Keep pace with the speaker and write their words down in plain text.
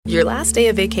Your last day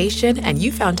of vacation and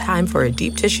you found time for a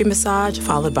deep tissue massage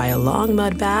followed by a long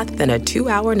mud bath, then a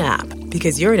 2-hour nap.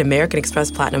 Because you're an American Express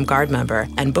Platinum Card member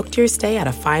and booked your stay at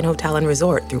a fine hotel and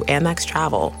resort through Amex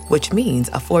Travel, which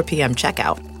means a 4 p.m.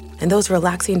 checkout. And those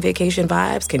relaxing vacation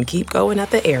vibes can keep going at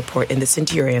the airport in the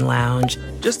Centurion Lounge.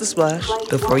 Just a splash.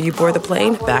 Before you board the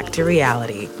plane, back to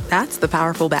reality. That's the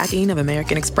powerful backing of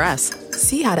American Express.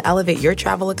 See how to elevate your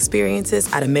travel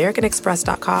experiences at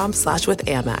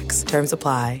americanexpress.com/withAmex. Terms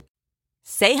apply.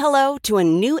 Say hello to a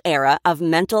new era of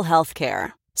mental health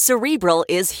care. Cerebral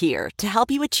is here to help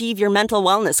you achieve your mental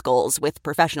wellness goals with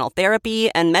professional therapy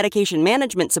and medication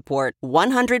management support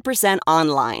 100%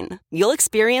 online. You'll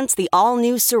experience the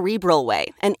all-new Cerebral Way,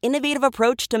 an innovative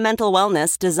approach to mental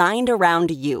wellness designed around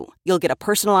you. You'll get a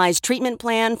personalized treatment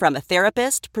plan from a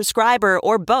therapist, prescriber,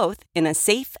 or both in a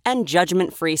safe and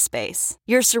judgment-free space.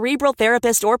 Your Cerebral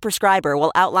therapist or prescriber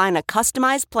will outline a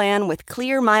customized plan with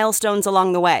clear milestones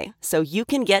along the way, so you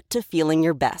can get to feeling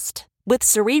your best. With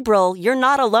Cerebral, you're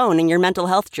not alone in your mental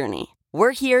health journey.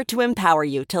 We're here to empower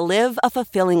you to live a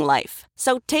fulfilling life.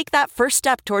 So take that first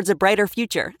step towards a brighter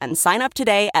future and sign up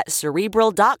today at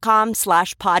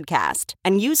Cerebral.com/podcast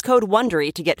and use code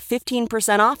WONDERY to get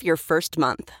 15% off your first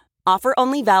month. Offer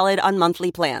only valid on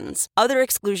monthly plans. Other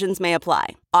exclusions may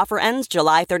apply. Offer ends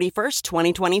July 31st,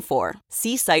 2024.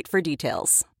 See site for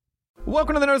details.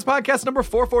 Welcome to the Nerds Podcast number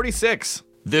 446.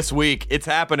 This week, it's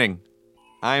happening.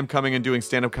 I am coming and doing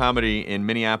stand-up comedy in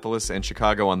Minneapolis and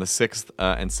Chicago on the 6th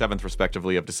and 7th,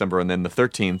 respectively, of December, and then the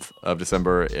 13th of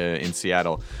December in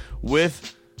Seattle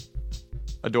with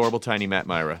adorable tiny Matt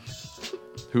Myra,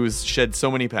 who's shed so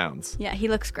many pounds. Yeah, he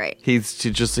looks great. He's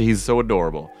so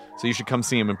adorable. So you should come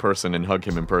see him in person and hug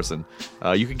him in person.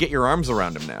 You can get your arms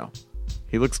around him now.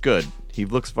 He looks good. He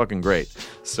looks fucking great.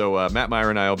 So Matt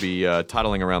Myra and I will be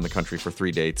toddling around the country for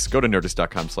 3 dates. Go to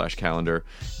nerdist.com/calendar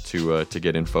to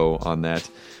get info on that.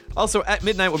 Also, at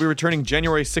midnight, we'll be returning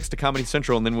January 6th to Comedy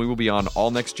Central, and then we will be on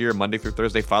all next year, Monday through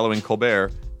Thursday, following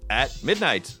Colbert at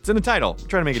midnight. It's in the title. I'm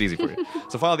trying to make it easy for you.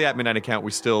 So follow the At Midnight account.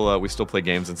 We still play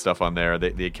games and stuff on there.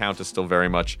 The account is still very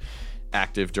much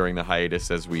active during the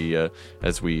hiatus as we are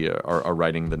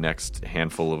writing the next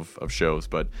handful of shows,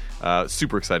 but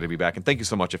super excited to be back, and thank you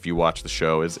so much if you watch the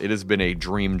show. It has been a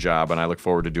dream job, and I look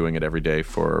forward to doing it every day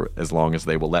for as long as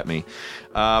they will let me.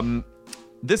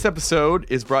 This episode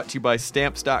is brought to you by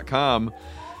Stamps.com.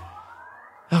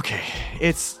 Okay,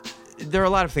 there are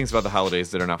a lot of things about the holidays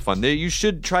that are not fun. You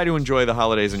should try to enjoy the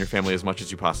holidays and your family as much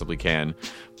as you possibly can.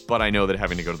 But I know that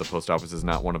having to go to the post office is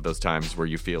not one of those times where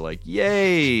you feel like,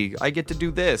 yay, I get to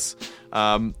do this.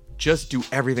 Just do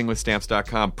everything with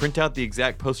Stamps.com. Print out the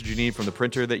exact postage you need from the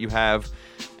printer that you have,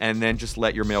 and then just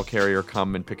let your mail carrier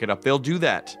come and pick it up. They'll do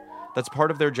that. That's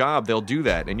part of their job. They'll do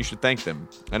that, and you should thank them.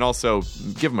 And also,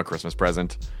 give them a Christmas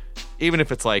present. Even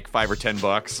if it's like $5 or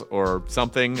 $10 or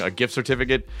something, a gift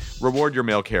certificate, reward your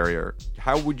mail carrier.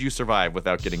 How would you survive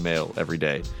without getting mail every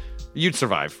day? You'd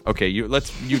survive. Okay,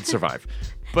 you'd survive.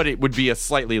 But it would be a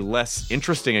slightly less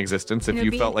interesting existence if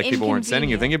you felt like people weren't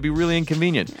sending you anything. It'd be really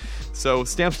inconvenient. So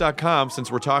Stamps.com,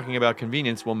 since we're talking about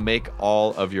convenience, will make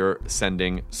all of your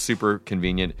sending super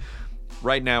convenient.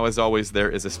 Right now, as always,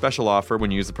 there is a special offer when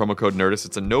you use the promo code NERDIST.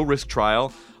 It's a no-risk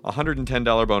trial, a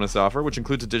 $110 bonus offer, which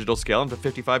includes a digital scale and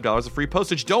 $55 of free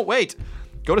postage. Don't wait!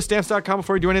 Go to Stamps.com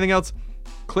before you do anything else.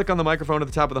 Click on the microphone at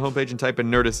the top of the homepage and type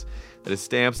in NERDIST. That is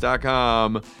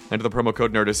Stamps.com. Enter the promo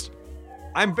code NERDIST.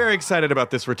 I'm very excited about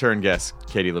this return guest,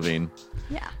 Katie Levine.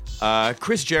 Yeah.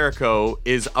 Chris Jericho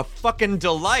is a fucking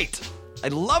delight. I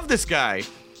love this guy.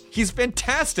 He's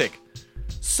fantastic.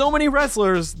 So many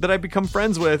wrestlers that I've become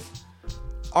friends with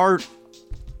are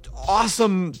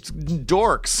awesome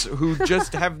dorks who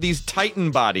just have these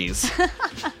titan bodies.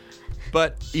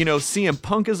 But, CM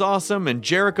Punk is awesome, and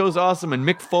Jericho's awesome, and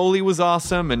Mick Foley was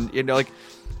awesome, and,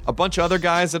 a bunch of other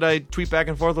guys that I tweet back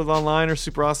and forth with online are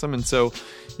super awesome. And so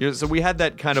we had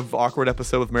that kind of awkward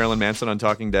episode with Marilyn Manson on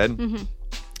Talking Dead. Mm-hmm.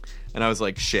 And I was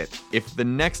like, shit, if the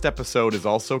next episode is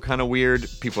also kind of weird,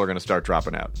 people are going to start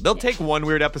dropping out. They'll take one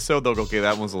weird episode, they'll go, okay,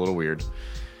 that one's a little weird.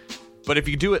 But if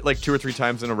you do it like 2 or 3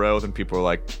 times in a row, then people are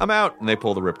like, I'm out, and they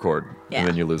pull the ripcord, and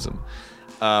then you lose them.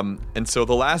 And so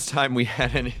the last time we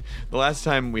had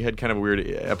kind of a weird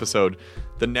episode,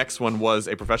 the next one was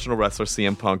a professional wrestler,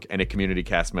 CM Punk, and a community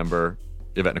cast member,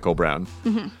 Yvette Nicole Brown.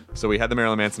 Mm-hmm. So we had the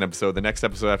Marilyn Manson episode. The next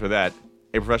episode after that,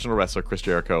 a professional wrestler, Chris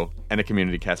Jericho, and a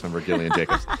community cast member, Gillian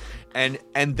Jacobs. And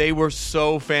they were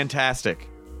so fantastic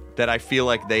that I feel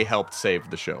like they helped save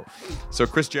the show. So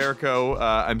Chris Jericho,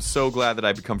 I'm so glad that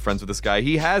I've become friends with this guy.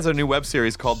 He has a new web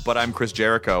series called But I'm Chris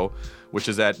Jericho, which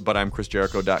is at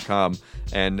butimchrisjericho.com.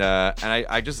 And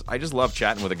I just love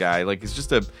chatting with a guy. Like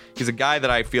he's a guy that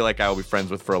I feel like I will be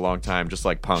friends with for a long time, just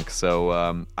like Punk. So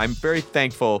I'm very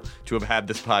thankful to have had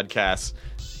this podcast.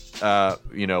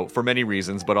 For many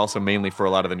reasons, but also mainly for a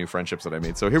lot of the new friendships that I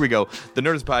made. So here we go. The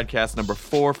Nerdist Podcast number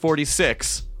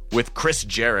 446 with Chris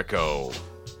Jericho.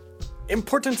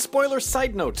 Important spoiler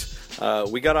side note.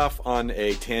 We got off on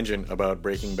a tangent about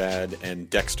Breaking Bad and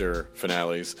Dexter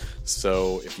finales.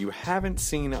 So if you haven't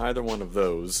seen either one of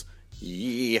those,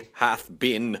 ye hath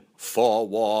been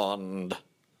forewarned.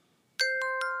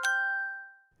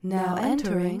 Now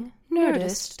entering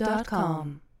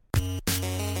Nerdist.com.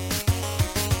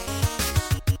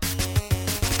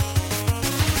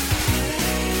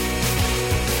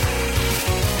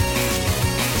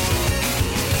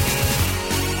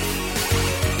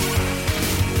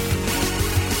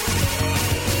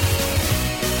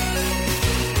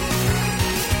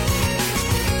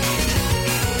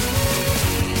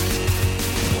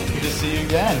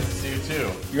 Again. See you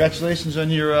too. Congratulations on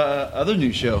your other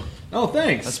new show. Oh,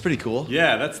 thanks. That's pretty cool.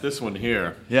 Yeah, that's this one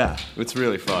here. Yeah. It's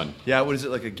really fun. Yeah, what is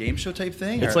it, like a game show type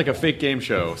thing? It's like a fake game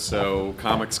show. So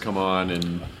comics come on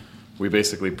and we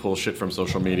basically pull shit from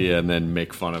social media and then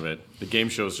make fun of it. The game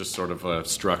show is just sort of a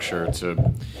structure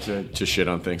to shit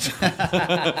on things.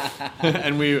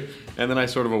 and then I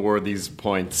sort of award these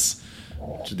points,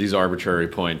 these arbitrary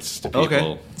points to people.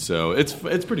 Okay. So it's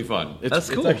pretty fun. That's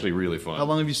cool. It's actually really fun. How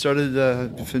long have you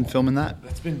started filming that?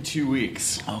 It's been 2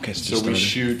 weeks. Okay, so we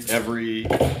shoot every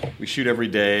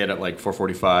day at like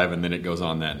 4:45, and then it goes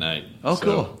on that night. Oh, so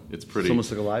cool. It's pretty. It's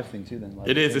almost like a live thing too. Then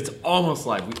It is. It's almost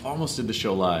live. We almost did the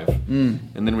show live,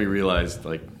 and then we realized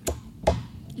like,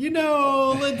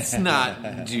 let's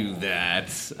not do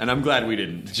that. And I'm glad we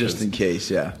didn't. Just in case,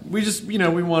 yeah. We just we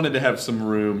wanted to have some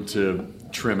room to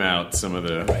trim out some of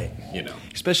the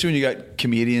Especially when you got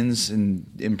comedians and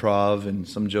improv and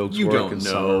some jokes you work don't and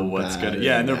know some what's bad. gonna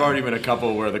and there've already been a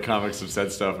couple where the comics have said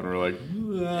stuff and we're like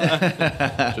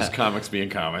just comics being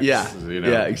comics.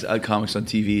 Comics on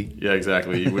TV. Yeah,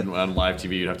 exactly. You wouldn't on live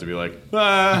TV. You'd have to be like,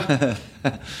 Well,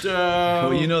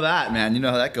 you know that, man. You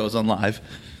know how that goes on live.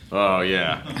 Oh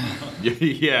yeah,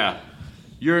 yeah.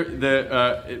 You're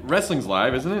the wrestling's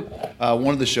live, isn't it?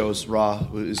 One of the shows, Raw,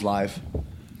 is live.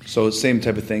 So it's the same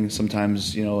type of thing.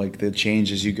 Sometimes, like they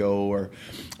change as you go. Or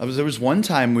there was one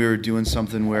time we were doing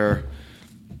something where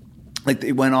like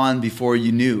it went on before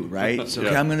you knew, right? So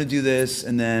okay, I'm going to do this,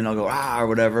 and then I'll go or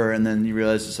whatever, and then you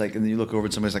realize it's like, and then you look over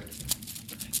and somebody's like,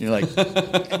 and you're like,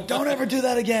 don't ever do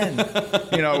that again,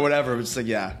 or whatever. It's like,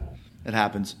 yeah, it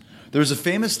happens. There was a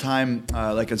famous time,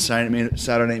 like a Saturday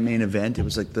Night Main Event. It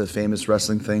was like the famous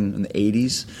wrestling thing in the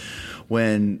 '80s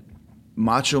when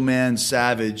Macho Man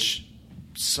Savage.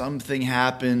 Something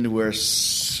happened where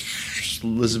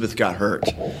Elizabeth got hurt,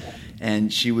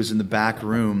 and she was in the back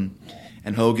room,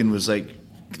 and Hogan was like,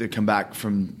 they come back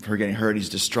from her getting hurt. He's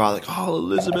distraught, like, oh,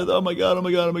 Elizabeth, oh my God, oh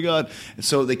my God, oh my God. And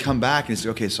so they come back, and he's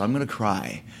like, okay, so I'm going to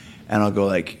cry. And I'll go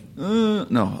like,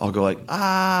 no, I'll go like,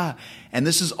 and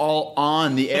this is all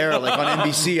on the air, like on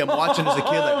NBC. I'm watching as a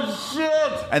kid, like, oh,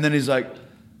 shit. And then he's like,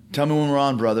 tell me when we're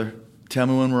on, brother. Tell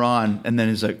me when we're on. And then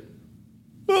he's like,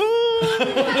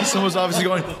 someone's obviously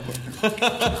going.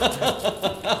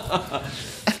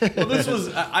 Well, this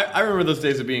was. I remember those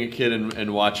days of being a kid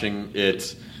and watching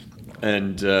it,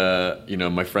 and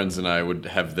my friends and I would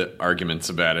have the arguments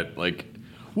about it, like,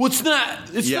 well, it's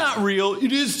not real.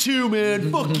 It is too,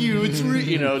 man. Fuck you. It's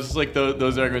real. It's like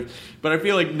those arguments. But I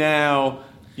feel like now.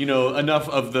 Enough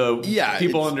of the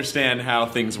people understand how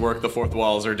things work. The fourth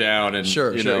walls are down, and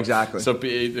sure, exactly. So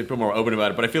people are more open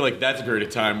about it. But I feel like that's a period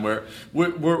of time where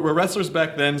were wrestlers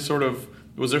back then sort of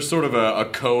was there sort of a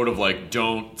code of like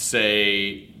don't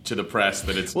say to the press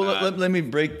that it's not. Let me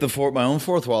break my own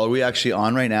fourth wall. Are we actually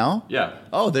on right now? Yeah.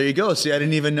 Oh, there you go. See, I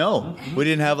didn't even know. We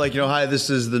didn't have like, hi, this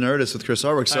is the Nerdist with Chris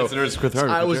Hardwick. So it's the Nerdist with Chris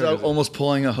Hardwick. I was almost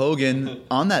pulling a Hogan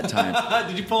on that time.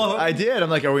 Did you pull a Hogan? I did. I'm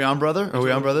like, are we on, brother? Are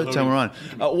we on, brother? Tell me we're on.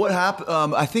 What happened?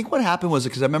 I think what happened was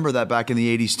because I remember that back in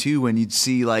the 80s too, when you'd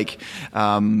see like,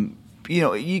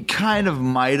 you kind of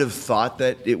might have thought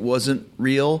that it wasn't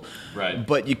real, right?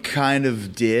 But you kind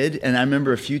of did. And I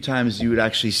remember a few times you would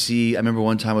actually see. I remember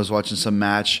one time I was watching some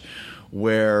match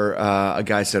where a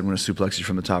guy said, "I'm going to suplex you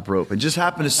from the top rope," and just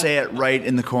happened to say it right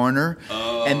in the corner,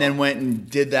 and then went and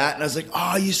did that. And I was like,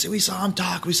 "Oh, we saw him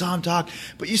talk,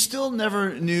 but you still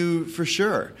never knew for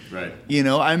sure." Right.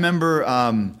 I remember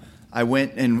I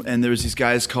went and there was these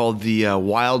guys called the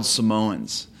Wild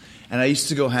Samoans. And I used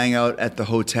to go hang out at the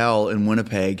hotel in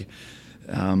Winnipeg,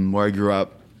 where I grew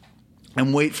up,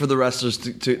 and wait for the wrestlers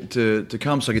to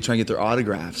come so I could try and get their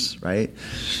autographs, right?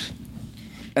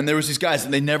 And there was these guys,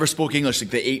 and they never spoke English.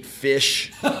 Like, they ate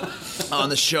fish on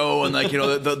the show, and like, you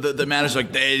know, the manager's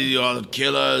like, they are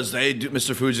killers. They do,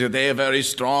 Mr. Fuji, they are very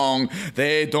strong.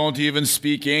 They don't even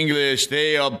speak English.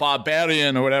 They are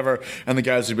barbarian or whatever. And the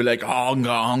guys would be like, honga,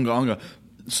 honga, honga.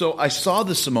 So I saw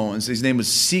the Samoans. His name was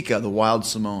Sika, the wild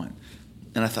Samoan.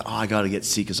 And I thought, I got to get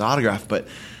Sika's autograph. But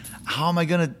how am I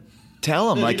going to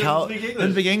tell him? Like, how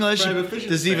doesn't speak English?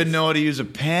 Does he even know how to use a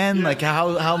pen? Yeah. Like,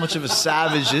 how much of a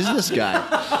savage is this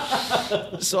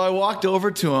guy? So I walked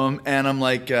over to him, and I'm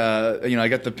like, I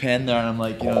got the pen there, and I'm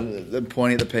like,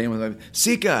 pointing at the pen with like,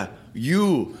 Sika,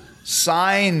 you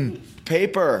sign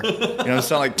paper. It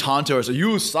sound like Tonto. So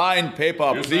you sign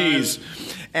paper, please.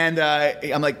 And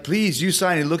I'm like, please, you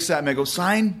sign. He looks at me. I go,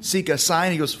 sign, Sika,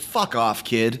 sign. He goes, fuck off,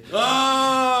 kid.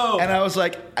 Oh! And I was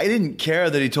like, I didn't care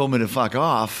that he told me to fuck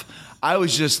off. I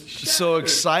was just so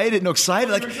excited. Like,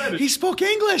 he spoke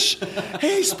English.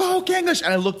 He spoke English.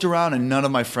 And I looked around, and none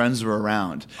of my friends were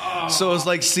around. Oh. So it was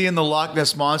like seeing the Loch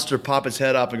Ness Monster pop its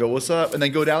head up and go, what's up? And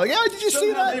then go down like, did you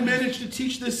see that? They managed to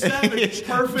teach this savage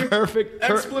perfect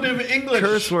expletive English.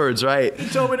 Curse words, right. He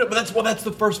told me to, but that's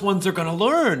the first ones they're going to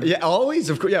learn. Yeah,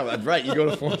 always. Of course. Yeah, right. You go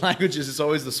to foreign languages, it's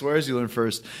always the swears you learn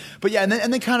first. But yeah, and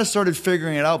then kind of started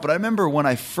figuring it out. But I remember when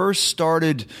I first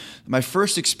started, my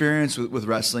first experience with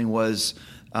wrestling was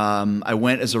I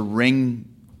went as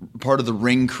part of the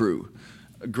ring crew.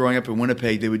 Growing up in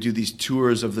Winnipeg, they would do these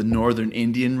tours of the northern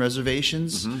Indian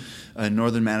reservations in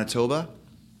northern Manitoba.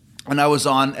 And I was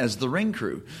on as the ring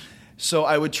crew. So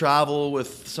I would travel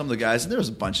with some of the guys, and there was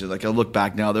a bunch of, like, I look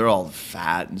back now, they're all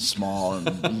fat and small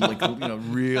and like,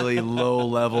 really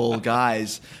low-level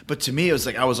guys. But to me, it was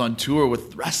like I was on tour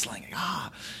with wrestling.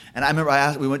 And I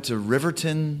remember we went to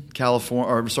Riverton,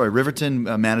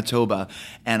 Manitoba,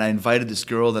 and I invited this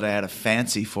girl that I had a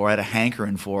fancy for, I had a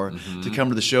hankering for, to come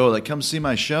to the show. Like, come see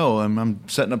my show. I'm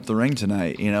setting up the ring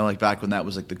tonight, like back when that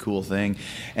was like the cool thing.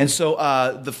 And so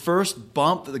the first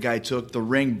bump that the guy took, the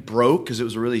ring broke because it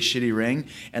was a really shitty ring,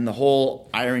 and the whole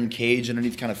iron cage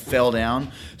underneath kind of fell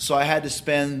down. So I had to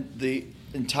spend the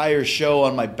entire show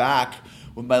on my back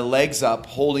with my legs up,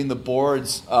 holding the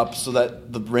boards up so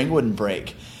that the ring wouldn't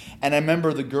break. And I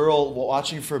remember the girl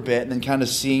watching for a bit and then kind of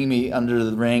seeing me under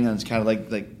the ring, and it's kind of like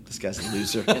this guy's a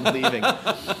loser, and leaving.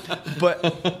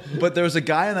 But there was a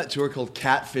guy on that tour called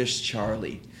Catfish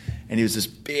Charlie, and he was this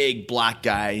big black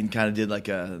guy and kind of did like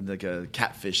a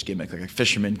catfish gimmick, like a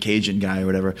fisherman Cajun guy or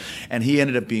whatever. And he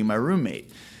ended up being my roommate.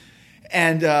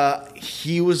 And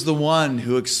he was the one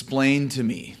who explained to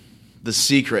me the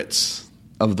secrets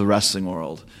of the wrestling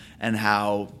world and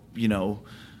how,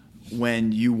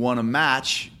 when you won a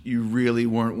match, you really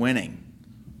weren't winning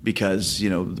because,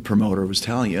 the promoter was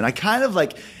telling you. And I kind of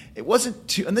like, it wasn't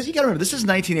too, and then you got to remember, this is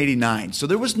 1989, so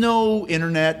there was no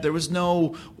internet, there was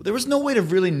no way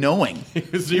of really knowing.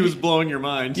 He was blowing your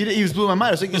mind. He was blowing my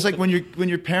mind. It's like when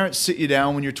your parents sit you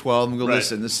down when you're 12 and go,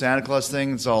 listen, this Santa Claus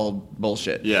thing, it's all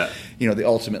bullshit. Yeah. The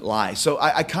ultimate lie. So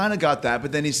I kind of got that,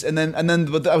 but then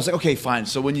but I was like, okay, fine.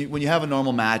 So when you have a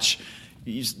normal match,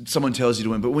 someone tells you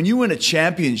to win, but when you win a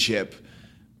championship,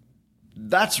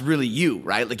 that's really you,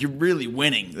 right? Like, you're really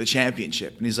winning the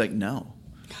championship. And he's like, no.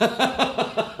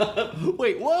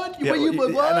 Wait, what? Yeah,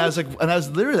 what? And I was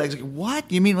literally like,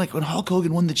 what? You mean like when Hulk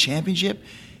Hogan won the championship,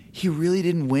 he really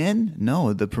didn't win?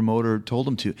 No, the promoter told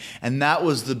him to. And that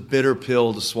was the bitter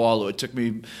pill to swallow. It took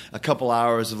me a couple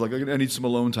hours of like, I need some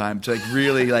alone time to like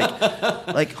really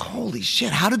like holy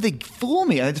shit, how did they fool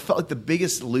me? I felt like the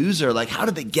biggest loser. Like, how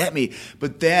did they get me?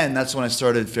 But then that's when I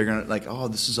started figuring out like, oh,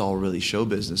 this is all really show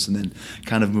business, and then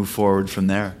kind of move forward from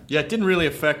there. Yeah, it didn't really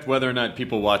affect whether or not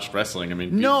people watched wrestling. I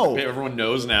mean, no. Everyone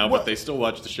knows now, but they still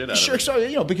watch the shit out of it.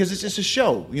 Sure, because it's just a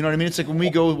show. You know what I mean? It's like when we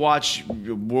go watch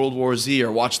World War Z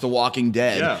or watch The Walking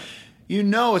Dead. Yeah.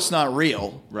 It's not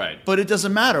real, right? But it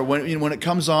doesn't matter when it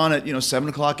comes on at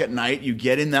 7:00 at night. You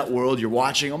get in that world. You're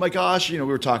watching. Oh my gosh! We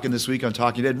were talking this week on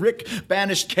Talking Dead. Rick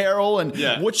banished Carol, and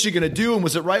what's she gonna do? And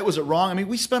was it right? Was it wrong? I mean,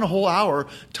 we spent a whole hour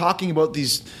talking about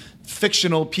these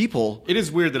fictional people. It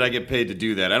is weird that I get paid to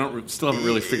do that. Still haven't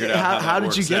really figured out how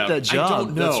did you get that job? I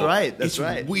don't know. That's right.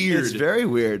 It's weird. It's very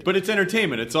weird. But it's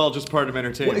entertainment. It's all just part of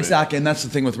entertainment. Well, exactly, and that's the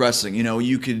thing with wrestling.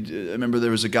 You could. I remember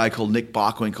there was a guy called Nick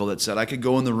Bockwinkel that said I could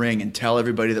go in the ring and tell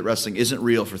everybody that wrestling isn't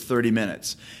real for 30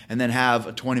 minutes, and then have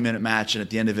a 20-minute match, and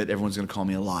at the end of it, everyone's going to call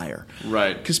me a liar.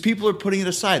 Right. Because people are putting it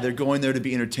aside. They're going there to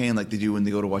be entertained, like they do when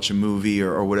they go to watch a movie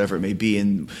or whatever it may be,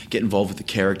 and get involved with the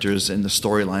characters and the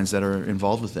storylines that are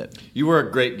involved with it. You were a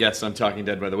great guest on Talking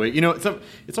Dead, by the way.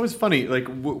 It's always funny. Like,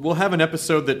 we'll have an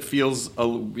episode that feels,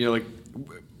 like,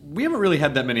 we haven't really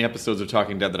had that many episodes of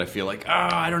Talking Dead that I feel like,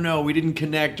 I don't know, we didn't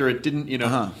connect, or it didn't,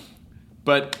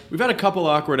 But we've had a couple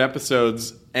awkward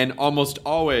episodes, and almost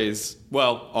always,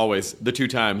 the two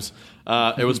times,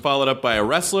 it was followed up by a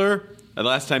wrestler, the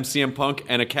last time CM Punk,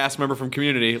 and a cast member from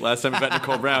Community, last time we met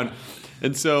Nicole Brown.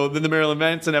 And so then the Marilyn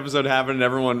Manson episode happened, and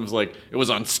everyone was like, it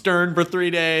was on Stern for 3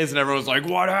 days, and everyone was like,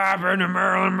 what happened to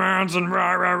Marilyn Manson?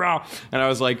 Rah, rah, rah. And I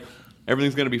was like,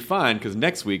 everything's going to be fine, because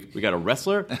next week we got a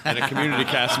wrestler and a Community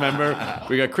cast member.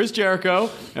 We got Chris Jericho,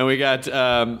 and we got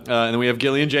and then we have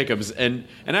Gillian Jacobs. And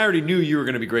I already knew you were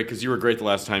going to be great, because you were great the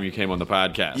last time you came on the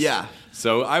podcast. Yeah.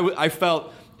 So I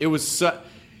felt it was...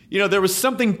 there was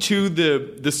something to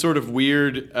the sort of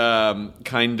weird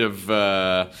kind of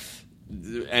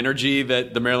energy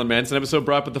that the Marilyn Manson episode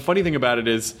brought. But the funny thing about it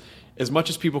is, as much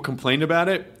as people complained about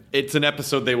it, it's an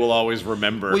episode they will always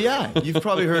remember. Well, yeah, you've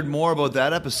probably heard more about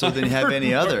that episode than you have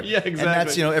any other. Yeah, exactly. And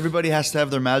that's, everybody has to have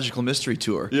their magical mystery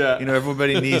tour. Yeah.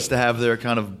 Everybody needs to have their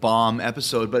kind of bomb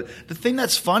episode. But the thing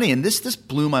that's funny, and this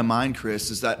blew my mind,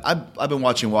 Chris, is that I've been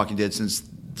watching Walking Dead since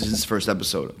the first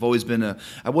episode. I've always been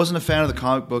I wasn't a fan of the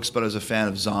comic books, but I was a fan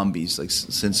of zombies, like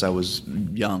since I was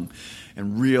young.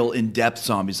 And real in-depth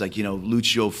zombies, like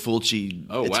Lucio Fulci,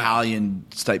 Italian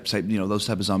type, those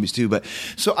type of zombies too. But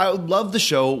so I loved the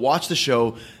show, watched the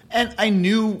show, and I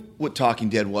knew what Talking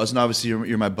Dead was. And obviously,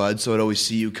 you're my bud, so I'd always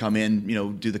see you come in,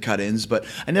 do the cut-ins. But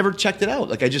I never checked it out.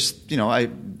 Like I just, I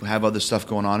have other stuff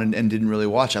going on and didn't really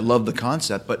watch. I love the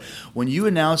concept, but when you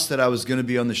announced that I was going to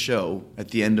be on the show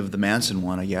at the end of the Manson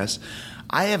one, I guess,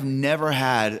 I have never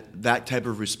had that type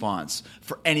of response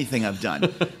for anything I've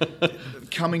done.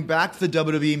 Coming back to the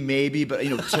WWE, maybe, but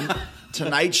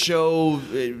Tonight Show,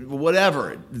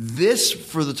 whatever. This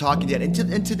for the Talking Dead,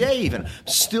 and today even,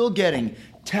 still getting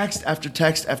text after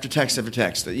text after text after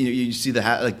text. You see the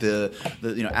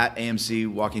at AMC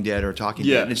Walking Dead or Talking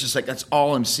Dead, and it's just like that's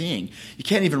all I'm seeing. You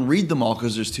can't even read them all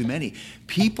because there's too many.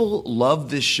 People love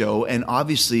this show, and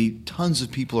obviously tons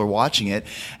of people are watching it.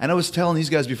 And I was telling these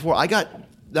guys before, I got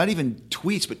not even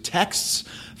tweets, but texts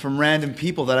from random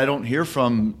people that I don't hear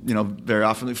from, very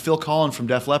often. Like Phil Collin from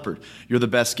Def Leppard. You're the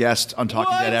best guest on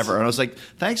Talking Dead ever. And I was like,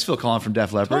 thanks, Phil Collin from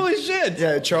Def Leppard. Holy shit!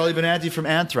 Yeah, Charlie Benanti from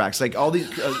Anthrax. Like all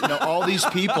these, all these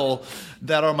people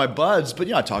that are my buds. But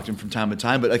I talk to him from time to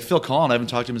time. But like Phil Collin, I haven't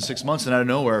talked to him in 6 months, and out of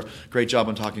nowhere, great job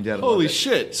on Talking Dead. Holy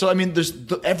shit! So I mean,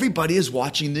 everybody is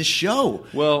watching this show.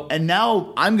 Well, and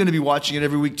now I'm going to be watching it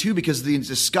every week too, because the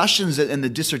discussions and the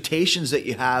dissertations that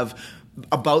you have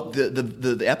about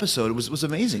the episode, it was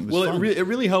amazing. It was fun. It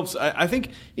really helps. I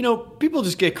think people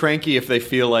just get cranky if they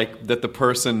feel like that the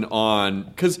person on,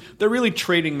 because they're really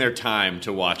trading their time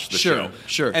to watch the show.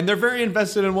 Sure. And they're very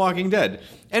invested in Walking Dead.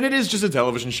 And it is just a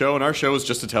television show, and our show is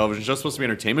just a television show. It's supposed to be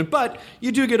entertainment, but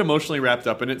you do get emotionally wrapped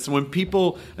up in it. So when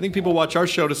I think people watch our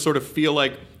show to sort of feel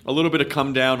like a little bit of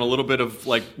come down, a little bit of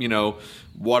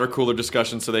water cooler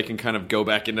discussion, so they can kind of go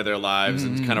back into their lives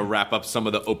and kind of wrap up some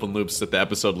of the open loops that the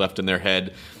episode left in their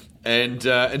head. And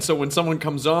so when someone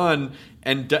comes on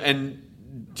and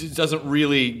doesn't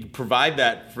really provide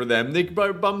that for them, it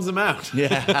bums them out.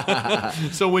 Yeah.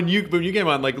 So when you came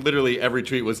on, like literally every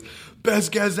tweet was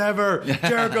best guest ever,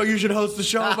 Jericho. You should host the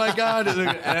show. Oh my god! And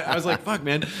I was like, fuck,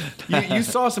 man. You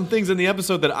saw some things in the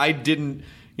episode that I didn't.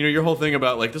 Your whole thing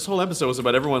about like this whole episode was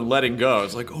about everyone letting go.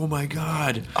 It's like, oh my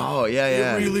god. Oh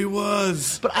yeah. It really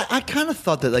was. But I kind of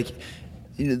thought that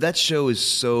that show is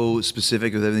so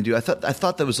specific with everything they do. I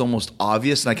thought that was almost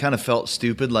obvious, and I kind of felt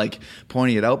stupid like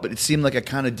pointing it out. But it seemed like I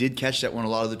kind of did catch that when a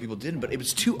lot of other people didn't. But it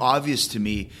was too obvious to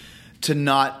me to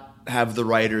not have the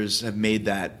writers have made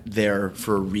that there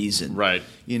for a reason, right?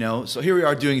 So here we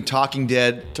are doing Talking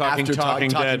Dead, Talking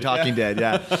Dead,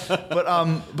 yeah.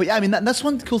 But yeah, I mean that's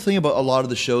one cool thing about a lot of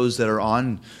the shows that are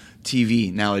on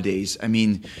TV nowadays. I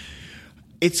mean,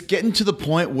 it's getting to the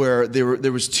point where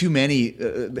there was too many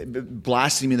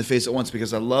blasting me in the face at once,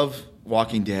 because I love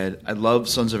Walking Dead, I love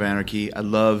Sons of Anarchy, I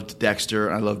loved Dexter,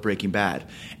 and I love Breaking Bad.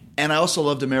 And I also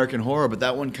loved American Horror, but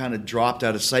that one kind of dropped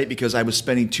out of sight because I was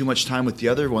spending too much time with the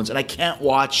other ones. And I can't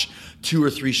watch 2 or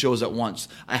 3 shows at once.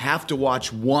 I have to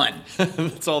watch one.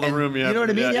 That's all the room you have. You know what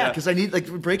I mean? Yeah, because I need,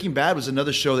 Breaking Bad was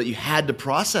another show that you had to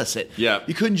process it. Yeah.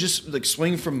 You couldn't just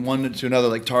swing from one to another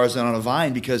like Tarzan on a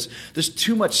vine, because there's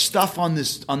too much stuff on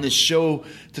this show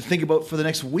to think about for the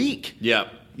next week. Yeah.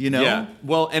 Yeah.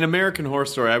 Well, an American Horror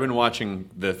Story, I've been watching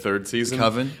the 3rd season.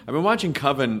 Coven. I've been watching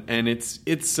Coven, and it's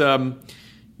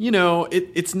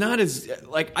not as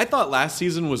I thought last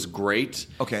season was great.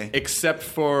 Okay. Except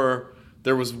for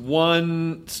there was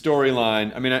one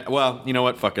storyline. I mean, well, you know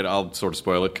what? Fuck it. I'll sort of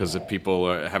spoil it because if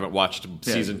people haven't watched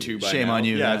season 2 by now. Shame on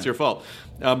you. Yeah, it's your fault.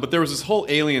 But there was this whole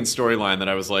alien storyline that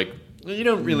I was like, you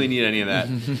don't really need any of that.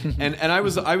 and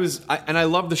I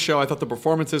loved the show. I thought the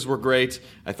performances were great.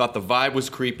 I thought the vibe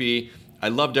was creepy. I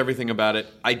loved everything about it.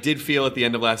 I did feel at the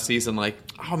end of last season like,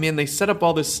 oh man, they set up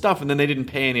all this stuff and then they didn't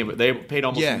pay any of it. They paid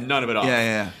almost none of it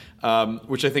off.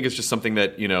 Which I think is just something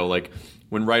that, like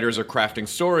when writers are crafting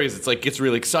stories, it's like gets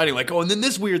really exciting. Like, oh, and then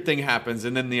this weird thing happens,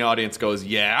 and then the audience goes,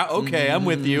 yeah, okay, I'm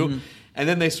with you. And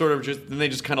then they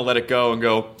just kind of let it go and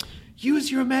go,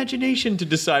 use your imagination to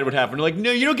decide what happened. Like,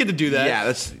 no, you don't get to do that. Yeah,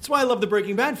 that's why I love the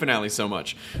Breaking Bad finale so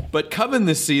much. But Coven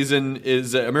this season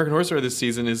is American Horror Story this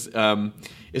season is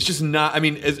it's just not. I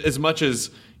mean, as much as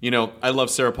I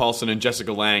love Sarah Paulson and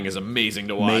Jessica Lange is amazing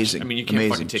to watch. Amazing. I mean, you can't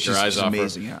fucking take your eyes off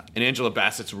her. Yeah. And Angela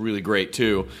Bassett's really great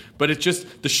too. But it's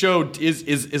just the show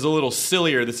is a little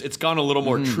sillier. It's gone a little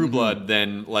more True Blood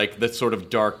than like the sort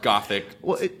of dark gothic.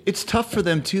 Well, it's tough for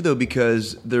them too, though,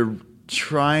 because they're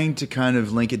trying to kind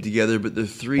of link it together, but they're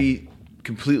 3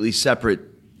 completely separate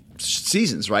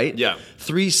seasons, right? Yeah.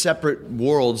 3 separate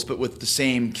worlds, but with the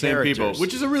same characters. People,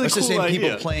 which is a really cool idea. The same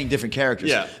people playing different characters.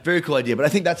 Yeah. Very cool idea. But I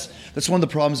think that's one of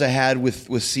the problems I had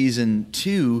with season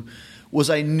 2 was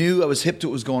I knew I was hip to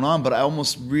what was going on, but I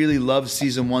almost really loved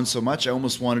season 1 so much. I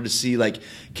almost wanted to see like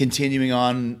continuing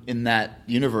on in that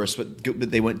universe, but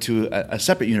they went to a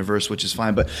separate universe, which is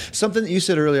fine. But something that you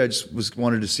said earlier, I just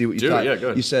wanted to see what you thought. Yeah, go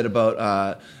ahead. You said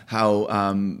about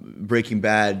how Breaking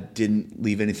Bad didn't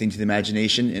leave anything to the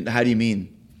imagination. And how do you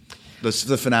mean? The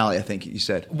finale, I think you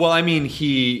said. Well, I mean,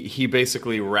 he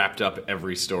basically wrapped up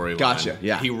every storyline. Gotcha,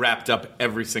 yeah. He wrapped up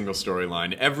every single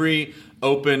storyline. Every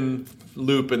open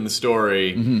loop in the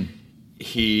story,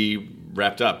 he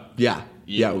wrapped up. Yeah,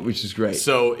 which is great.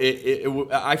 So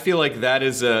I feel like that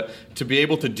is to be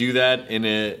able to do that in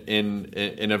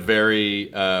a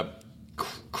very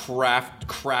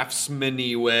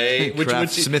craftsman-y way, which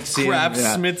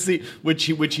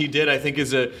he did, I think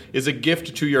is a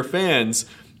gift to your fans.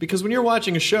 Because when you're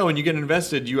watching a show and you get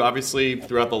invested, you obviously,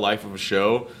 throughout the life of a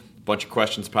show, a bunch of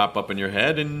questions pop up in your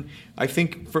head. And I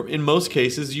think in most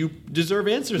cases, you deserve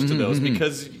answers to those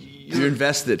because you're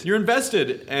invested. You're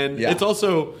invested. And it's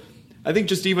also, I think,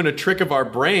 just even a trick of our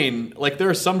brain. Like, there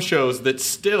are some shows that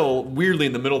still, weirdly,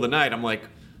 in the middle of the night, I'm like,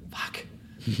 fuck,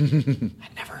 I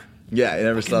never... Yeah, I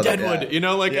never saw that. Deadwood,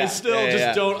 I still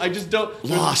don't. I just don't.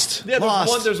 Lost.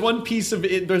 There's one piece of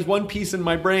it. There's one piece in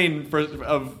my brain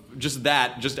of just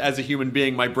that. Just as a human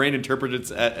being, my brain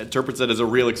interprets it as a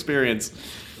real experience.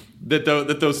 That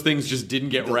those things just didn't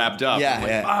get wrapped up.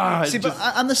 See, but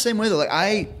I'm the same way though.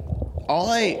 Like all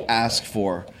I ask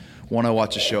for when I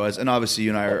watch a show is, and obviously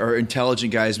you and I are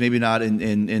intelligent guys, maybe not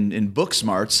in book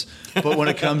smarts, but when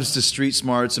it comes to street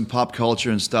smarts and pop culture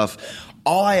and stuff.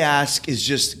 All I ask is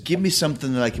just give me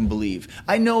something that I can believe.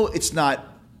 I know it's not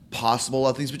possible, a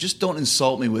lot of things, but just don't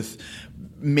insult me with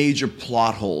major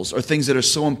plot holes or things that are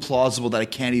so implausible that I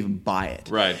can't even buy it.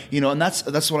 Right. And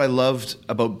that's what I loved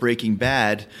about Breaking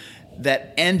Bad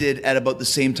that ended at about the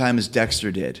same time as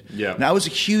Dexter did. Yeah. Now, I was a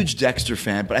huge Dexter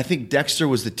fan, but I think Dexter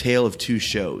was the tale of 2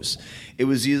 shows. It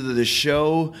was either the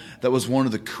show that was one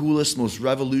of the coolest, most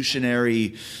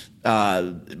revolutionary,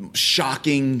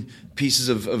 shocking pieces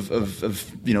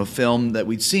of film that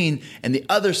we'd seen, and the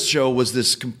other show was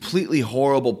this completely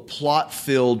horrible,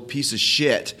 plot-filled piece of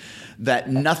shit that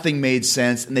nothing made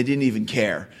sense, and they didn't even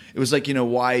care. It was like,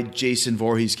 why Jason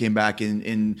Voorhees came back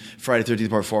in Friday the 13th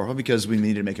Part 4. Well, because we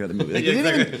needed to make another movie. Like,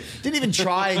 didn't even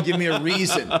try and give me a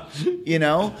reason,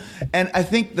 And I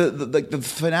think the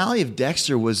finale of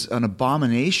Dexter was an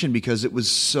abomination because it was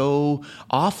so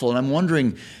awful. And I'm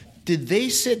wondering, did they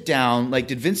sit down,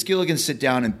 did Vince Gilligan sit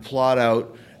down and plot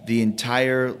out the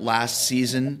entire last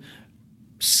season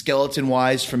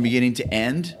skeleton-wise from beginning to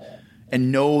end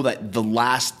and know that the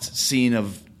last scene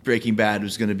of Breaking Bad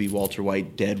was going to be Walter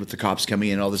White dead with the cops coming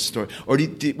in and all this story? Or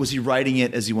was he writing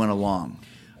it as he went along?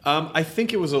 I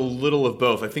think it was a little of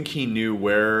both. I think he knew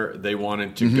where they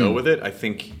wanted to go with it. I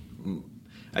think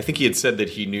he had said that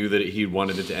he knew that he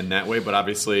wanted it to end that way, but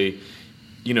obviously...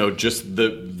 just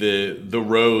the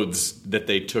roads that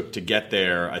they took to get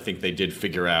there, I think they did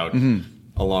figure out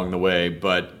along the way.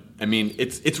 But I mean,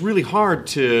 it's really hard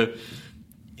to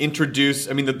introduce.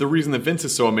 I mean, the reason that Vince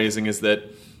is so amazing is that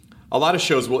a lot of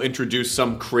shows will introduce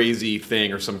some crazy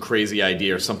thing or some crazy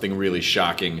idea or something really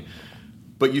shocking.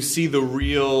 But you see the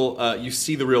real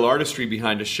artistry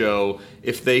behind a show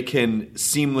if they can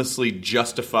seamlessly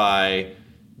justify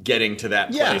getting to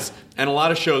that place. And a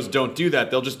lot of shows don't do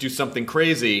that. They'll just do something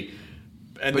crazy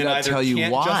and then either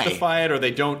can't justify it or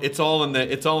they don't. It's all in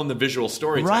the visual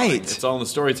storytelling. Right. It's all in the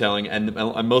storytelling and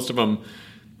most of them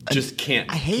just can't.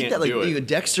 I hate that. Like you a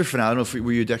Dexter fan. I don't know if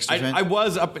were you a Dexter fan? I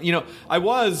was up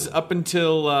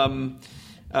until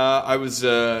I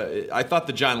thought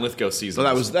the John Lithgow season.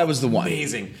 that was the one.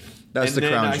 Amazing. That's and the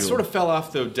then crown I jewel. sort of fell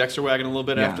off the Dexter wagon a little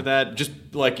bit Yeah. after that. Just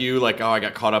like you, I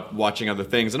got caught up watching other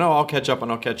things, and I'll catch up.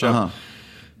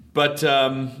 But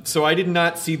so I did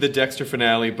not see the Dexter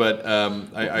finale, but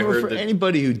I heard for that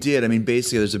anybody who did, I mean,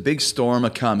 basically, there's a big storm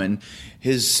a-coming.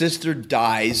 His sister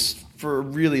dies for a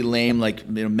really lame,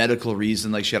 medical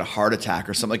reason, like she had a heart attack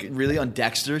or something. Like, really, on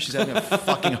Dexter, she's having a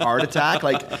fucking heart attack?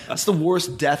 Like, that's the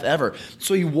worst death ever.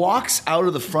 So he walks out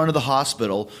of the front of the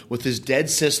hospital with his dead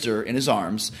sister in his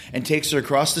arms and takes her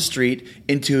across the street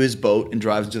into his boat and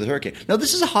drives into the hurricane. Now,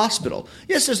 this is a hospital.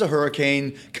 Yes, there's a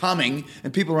hurricane coming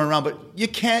and people run around, but you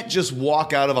can't just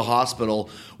walk out of a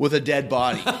hospital with a dead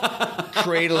body,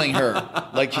 cradling her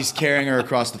like he's carrying her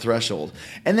across the threshold.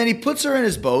 And then he puts her in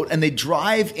his boat and they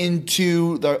drive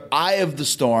into the eye of the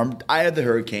storm, eye of the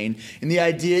hurricane. And the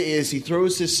idea is he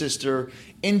throws his sister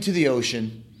into the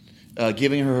ocean,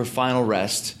 giving her final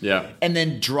rest. Yeah. And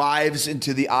then drives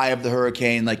into the eye of the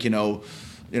hurricane like,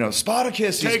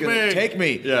 Spartacus, take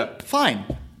me. Yeah. Fine.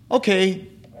 Okay.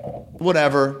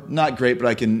 Whatever. Not great, but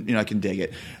I can dig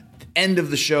it. End of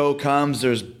the show comes,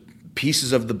 there's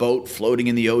pieces of the boat floating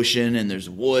in the ocean, and there's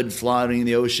wood floating in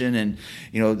the ocean, and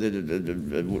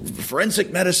the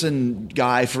forensic medicine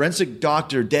guy, forensic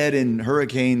doctor dead in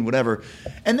hurricane, whatever.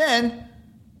 And then,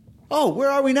 where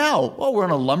are we now? Oh, we're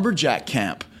in a lumberjack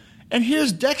camp. And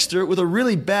here's Dexter with a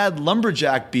really bad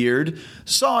lumberjack beard,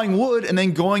 sawing wood, and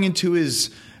then going into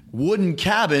his wooden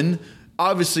cabin,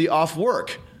 obviously off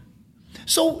work.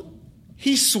 So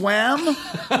he swam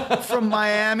from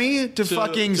Miami to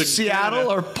fucking to Seattle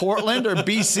Canada. or Portland or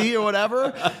BC or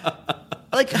whatever.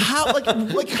 How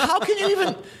can you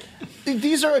even?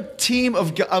 These are a team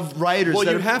of writers. Well,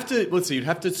 that you'd have to. Let's see. You'd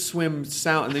have to swim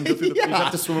south and then go through the. Yeah. You'd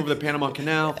have to swim over the Panama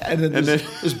Canal, And then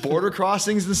there's border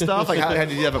crossings and stuff. Like, how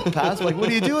did you have a pass? Like, what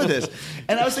do you do with this?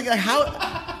 And I was thinking, how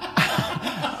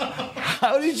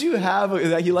did you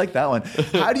have? You like that one?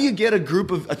 How do you get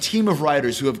a team of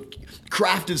writers who have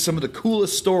crafted some of the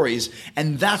coolest stories,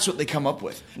 and that's what they come up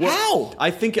with? How? I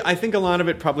think a lot of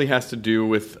it probably has to do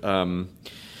with. One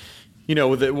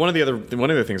of the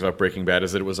other things about Breaking Bad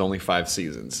is that it was only 5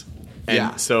 seasons,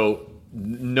 and so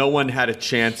no one had a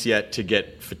chance yet to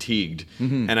get fatigued.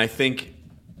 Mm-hmm. And I think,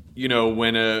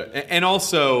 and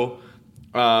also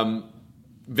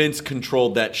Vince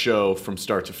controlled that show from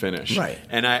start to finish, right?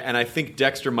 And I think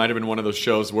Dexter might have been one of those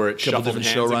shows where it shuffled hands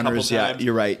showrunners. a couple times. Yeah,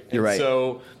 you're right.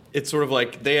 So it's sort of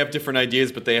like they have different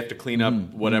ideas, but they have to clean up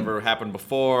whatever happened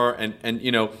before. And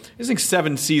I think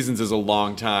 7 seasons is a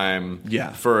long time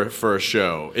for a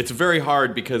show. It's very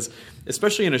hard because,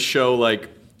 especially in a show like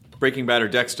Breaking Bad or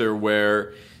Dexter,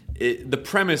 where the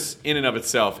premise in and of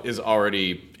itself is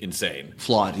already insane.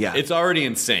 Flawed, yeah. It's already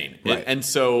insane. Right. And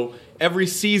so every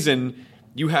season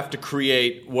you have to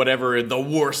create whatever the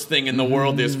worst thing in the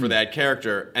world is for that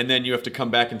character, and then you have to come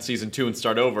back in season 2 and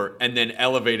start over, and then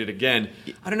elevate it again.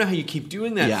 I don't know how you keep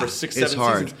doing that for 6, 7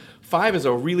 seasons. 5 is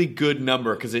a really good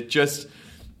number because it just,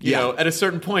 at a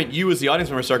certain point, you as the audience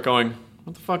member start going,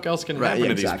 what the fuck else can happen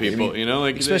to these people?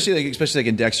 Especially like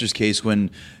in Dexter's case, when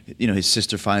his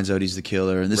sister finds out he's the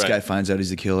killer, and this guy finds out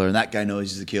he's the killer, and that guy knows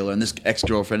he's the killer, and this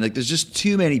ex-girlfriend. Like, there's just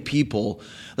too many people.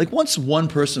 Like, once one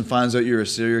person finds out you're a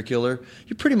serial killer,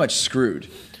 you're pretty much screwed.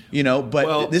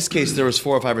 But in this case, there was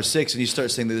 4 or 5 or 6, and you start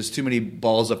saying that there's too many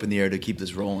balls up in the air to keep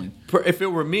this rolling. If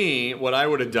it were me, what I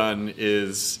would have done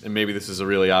is, and maybe this is a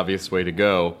really obvious way to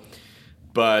go,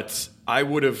 but I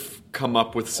would have come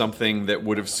up with something that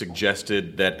would have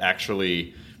suggested that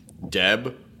actually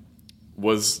Deb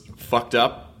was fucked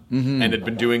up and had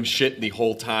been doing shit the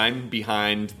whole time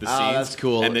behind the scenes. Oh, that's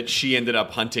cool. And that she ended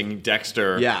up hunting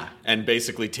Dexter and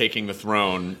basically taking the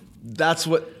throne. That's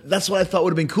what I thought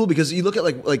would have been cool, because you look at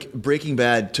like Breaking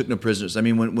Bad took no prisoners. I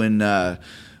mean, when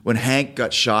Hank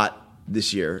got shot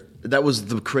this year, that was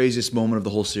the craziest moment of the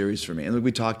whole series for me. And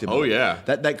we talked about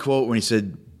that quote when he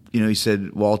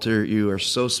said, Walter, you are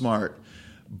so smart,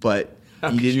 but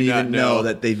you didn't even know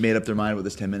that they'd made up their mind with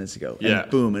this 10 minutes ago. And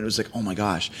boom, and it was like, oh my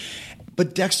gosh.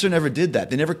 But Dexter never did that.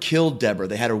 They never killed Deborah.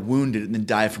 They had her wounded and then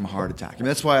die from a heart attack. I mean,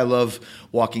 that's why I love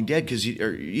Walking Dead, because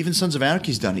even Sons of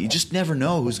Anarchy's done it. You just never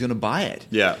know who's going to buy it.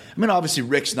 Yeah. I mean, obviously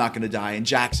Rick's not going to die, and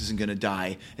Jax isn't going to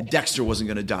die, and Dexter wasn't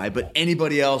going to die, but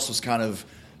anybody else was kind of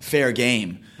fair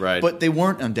game. Right. But they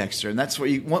weren't on Dexter, and that's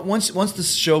where once the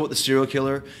show with the serial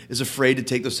killer is afraid to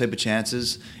take those type of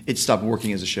chances, it stopped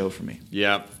working as a show for me.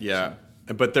 Yeah.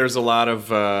 But there's still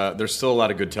a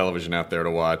lot of good television out there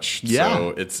to watch.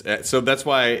 Yeah. So that's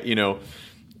why,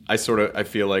 I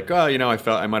feel like, I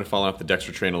might have fallen off the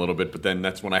Dexter train a little bit, but then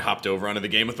that's when I hopped over onto the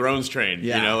Game of Thrones train.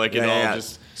 Yeah.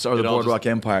 Just so the Boardwalk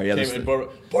Empire. Yeah.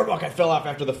 Boardwalk, I fell off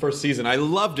after the first season. I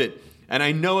loved it. and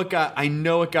I know it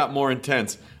got more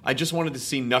intense. I just wanted to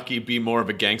see Nucky be more of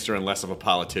a gangster and less of a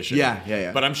politician.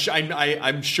 Yeah. But I'm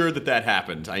sure that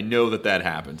happened. I know that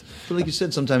happened. But like you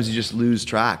said, sometimes you just lose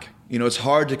track. It's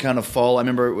hard to kind of follow. I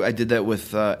remember I did that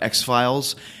with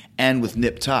X-Files and with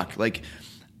Nip Tuck. Like,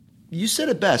 you said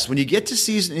it best. When you get to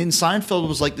in Seinfeld, it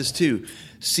was like this too.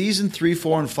 Season 3,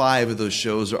 4, and 5 of those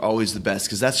shows are always the best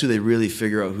because that's who they really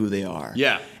figure out who they are.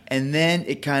 Yeah. And then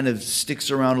it kind of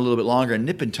sticks around a little bit longer. And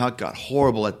Nip and Tuck got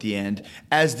horrible at the end,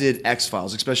 as did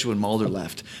X-Files, especially when Mulder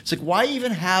left. It's like, why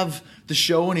even have the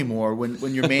show anymore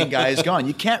when your main guy is gone?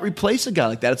 You can't replace a guy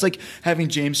like that. It's like having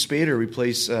James Spader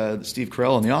replace Steve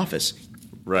Carell in The Office.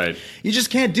 Right. You just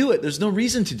can't do it. There's no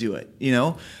reason to do it,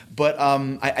 But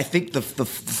I think the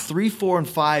 3, 4, and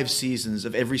 5 seasons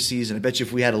of every season, I bet you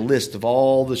if we had a list of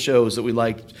all the shows that we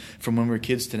liked from when we were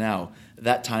kids to now,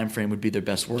 that time frame would be their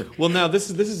best work. Well, now this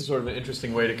is sort of an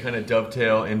interesting way to kind of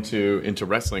dovetail into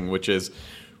wrestling, which is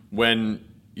when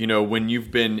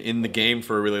you've been in the game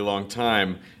for a really long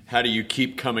time. How do you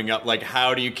keep coming up? Like,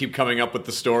 how do you keep coming up with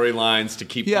the storylines to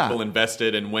keep people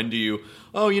invested? And when do you?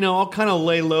 I'll kind of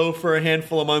lay low for a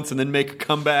handful of months and then make a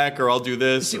comeback, or I'll do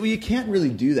this. See, well, you can't really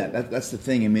do that. That's the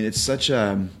thing. I mean, it's such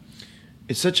a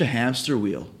hamster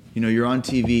wheel. You're on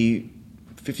TV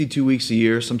 52 weeks a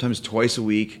year, sometimes twice a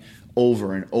week,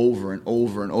 over and over and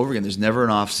over and over again. There's never an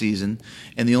off season,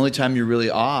 and the only time you're really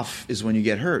off is when you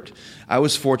get hurt. I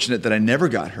was fortunate that I never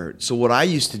got hurt. So what I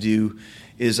used to do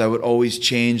is I would always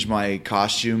change my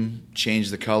costume, change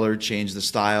the color, change the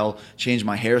style, change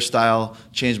my hairstyle,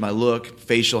 change my look,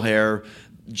 facial hair,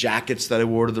 jackets that I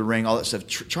wore to the ring, all that stuff.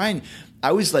 I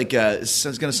always it's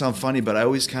going to sound funny, but I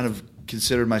always kind of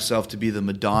considered myself to be the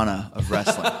Madonna of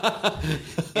wrestling.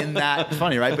 In that,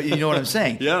 funny, right? But you know what I'm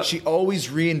saying? Yeah. She always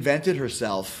reinvented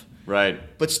herself. Right.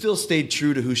 But still stayed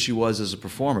true to who she was as a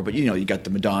performer. But, you got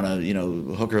the Madonna,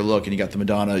 hooker look, and you got the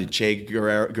Madonna Che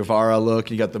Guevara look,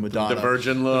 and you got the Madonna... The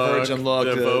Virgin look.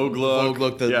 The Vogue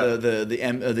look. The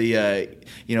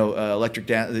electric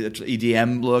dance, the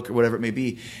EDM look, or whatever it may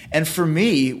be. And for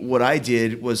me, what I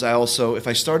did was if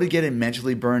I started getting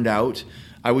mentally burned out,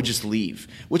 I would just leave,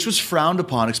 which was frowned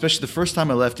upon, especially the first time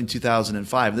I left in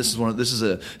 2005. This is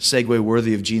a segue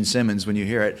worthy of Gene Simmons when you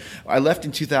hear it. I left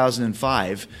in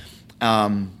 2005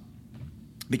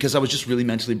 because I was just really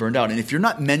mentally burned out. And if you're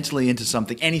not mentally into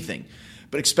something, anything,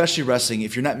 but especially wrestling,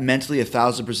 if you're not mentally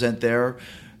 1,000% there,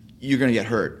 you're going to get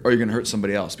hurt, or you're going to hurt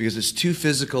somebody else, because it's too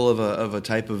physical of a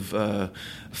type of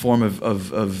form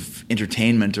of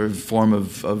entertainment or form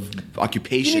of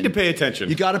occupation. You need to pay attention.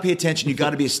 You got to pay attention. You got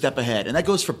to be a step ahead, and that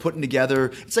goes for putting together.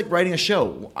 It's like writing a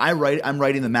show. I'm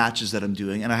writing the matches that I'm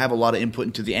doing, and I have a lot of input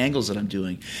into the angles that I'm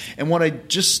doing. And when I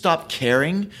just stopped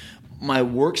caring, my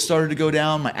work started to go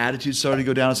down. My attitude started to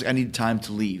go down. It's like I need time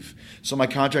to leave. So my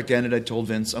contract ended. I told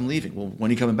Vince, I'm leaving. Well, when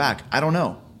are you coming back? I don't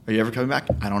know. Are you ever coming back?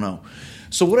 I don't know.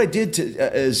 So what I did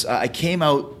is I came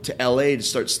out to LA to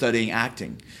start studying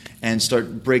acting and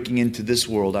start breaking into this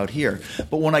world out here.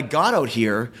 But when I got out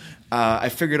here, I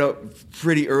figured out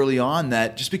pretty early on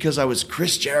that just because I was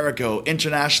Chris Jericho,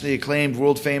 internationally acclaimed,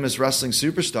 world-famous wrestling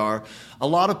superstar, a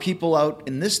lot of people out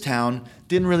in this town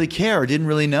didn't really care, didn't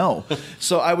really know.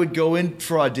 So I would go in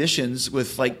for auditions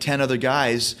with like 10 other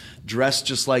guys dressed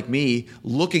just like me,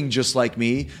 looking just like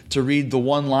me, to read the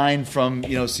one line from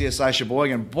CSI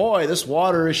Sheboygan. Boy, this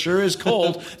water sure is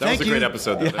cold. That was a great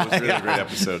episode, though. That was really a great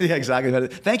episode. Yeah, exactly.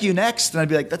 Thank you, next. And I'd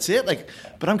be like, that's it?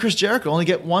 But I'm Chris Jericho. Only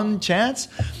get one chance?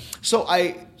 So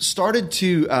I started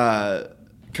to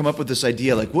come up with this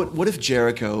idea, what if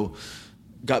Jericho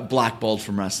got blackballed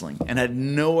from wrestling and had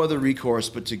no other recourse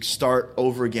but to start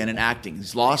over again in acting?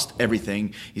 He's lost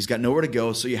everything. He's got nowhere to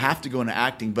go, so you have to go into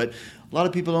acting. But a lot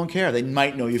of people don't care. They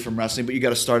might know you from wrestling, but you got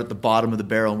to start at the bottom of the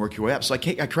barrel and work your way up. So I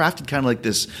crafted kind of like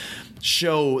this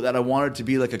show that I wanted to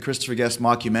be like a Christopher Guest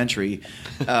mockumentary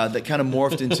that kind of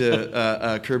morphed into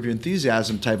a Curb Your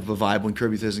Enthusiasm type of a vibe when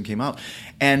Curb Your Enthusiasm came out.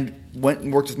 And went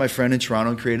and worked with my friend in Toronto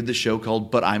and created the show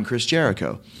called But I'm Chris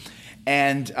Jericho.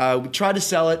 And we tried to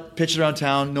sell it, pitch it around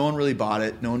town. No one really bought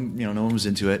it. No one was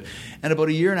into it. And about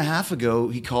a year and a half ago,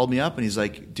 he called me up and he's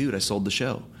like, dude, I sold the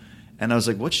show. And I was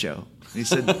like, what show? And he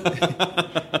said,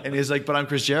 and he's like, but I'm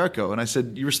Chris Jericho. And I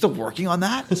said, you were still working on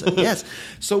that? I said, yes.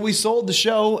 So we sold the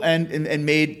show and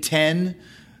made 10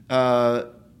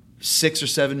 6 or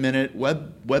 7 minute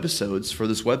webisodes for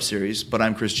this web series, But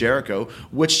I'm Chris Jericho,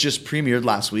 which just premiered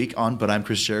last week on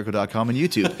ButI'mChrisJericho.com and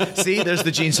YouTube. See, there's the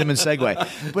Gene Simmons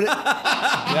segue. But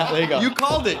yeah, there you go. You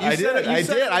called it. I did.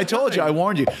 I told you. I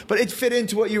warned you. But it fit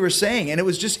into what you were saying, and it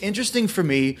was just interesting for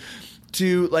me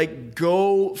to like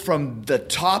go from the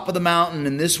top of the mountain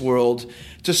in this world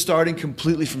to starting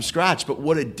completely from scratch. But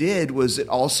what it did was it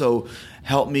also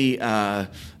helped me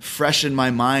freshen my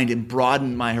mind and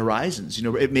broaden my horizons. You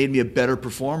know, it made me a better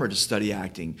performer to study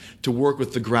acting, to work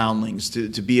with the groundlings,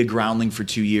 to be a groundling for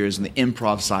 2 years and the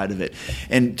improv side of it,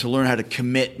 and to learn how to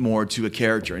commit more to a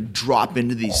character and drop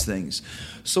into these things.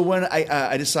 So when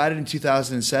I decided in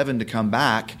 2007 to come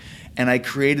back, and I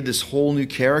created this whole new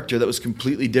character that was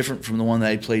completely different from the one that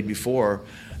I played before,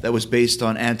 that was based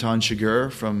on Anton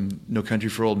Chigurh from No Country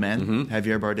for Old Men,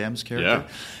 Javier Bardem's character.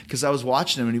 Because I was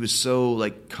watching him and he was so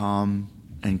like calm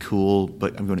and cool,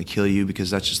 but I'm going to kill you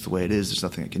because that's just the way it is. There's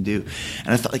nothing I can do. And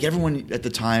I thought like everyone at the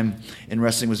time in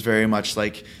wrestling was very much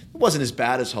like, it wasn't as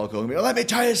bad as Hulk Hogan. Let me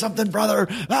tell you something, brother.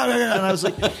 And I was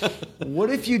like,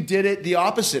 what if you did it the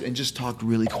opposite and just talked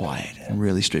really quiet and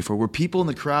really straightforward, where people in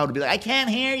the crowd would be like, I can't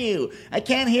hear you. I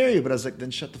can't hear you. But I was like, then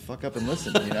shut the fuck up and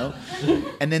listen, you know?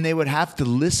 And then they would have to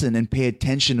listen and pay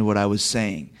attention to what I was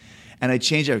saying. And I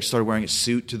changed it. I started wearing a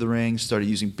suit to the ring, started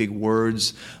using big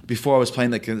words. Before I was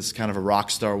playing like this kind of a rock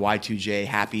star, Y2J,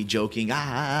 happy, joking,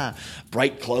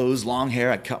 bright clothes, long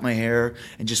hair. I cut my hair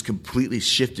and just completely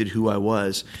shifted who I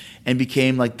was and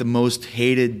became like the most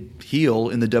hated heel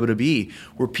in the WWE,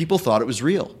 where people thought it was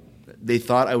real. They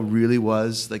thought I really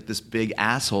was like this big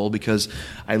asshole because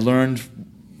I learned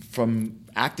from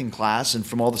acting class and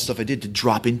from all the stuff I did to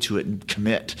drop into it and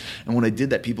commit. And when I did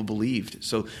that, people believed.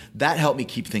 So that helped me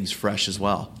keep things fresh as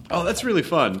well. Oh, that's really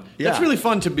fun. Yeah. That's really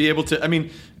fun to be able to, I mean,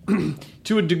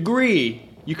 to a degree,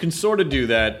 you can sort of do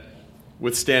that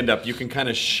with stand-up. You can kind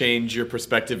of change your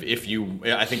perspective if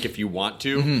you want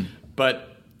to.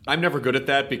 But I'm never good at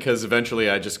that because eventually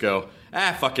I just go,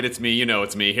 fuck it, it's me. You know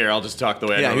it's me. Here, I'll just talk the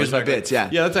way I know. Here's my bits,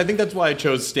 Yeah, I think that's why I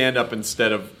chose stand-up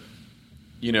instead of,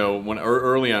 you know, when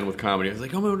early on with comedy, I was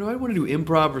like, oh, do I want to do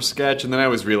improv or sketch? And then I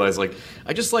always realized, like,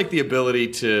 I just like the ability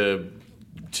to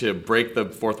break the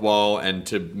fourth wall and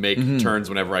to make turns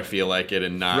whenever I feel like it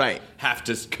and not have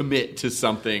to commit to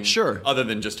something other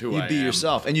than just who I am. You be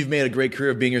yourself. And you've made a great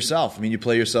career of being yourself. I mean, you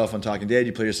play yourself on Talking Dead,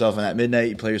 you play yourself on At Midnight,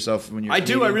 you play yourself when you're I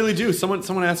really do.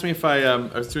 Someone asked me if I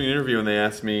was doing an interview and they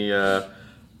asked me,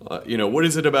 you know, what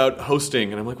is it about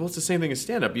hosting? And I'm like, well, it's the same thing as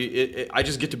stand-up. I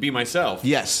just get to be myself.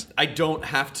 Yes. I don't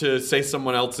have to say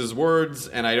someone else's words,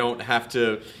 and I don't have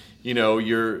to, you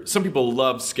know, some people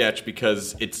love sketch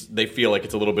because they feel like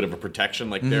it's a little bit of a protection,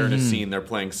 like they're in a scene, they're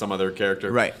playing some other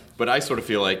character. Right. But I sort of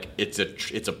feel like it's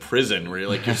a prison where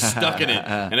you're stuck in it,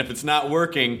 and if it's not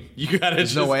working, you gotta.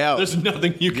 There's no way out. There's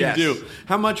nothing you can do.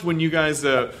 How much when you guys,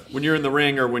 when you're in the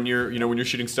ring or when you're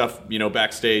shooting stuff, you know,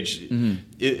 backstage,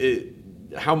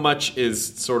 how much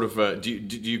is sort of do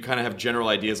you kind of have general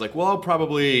ideas like, well, I'll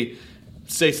probably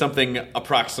say something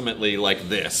approximately like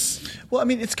this? Well, I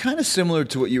mean, it's kind of similar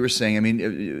to what you were saying. I mean,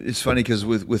 it's funny because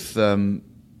with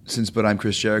since But I'm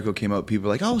Chris Jericho came out, people are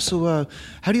like, oh, so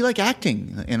how do you like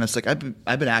acting? And it's like, I've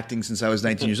been acting since I was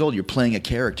 19 years old. You're playing a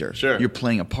character. Sure. You're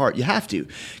playing a part. You have to.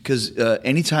 Because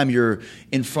anytime you're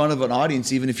in front of an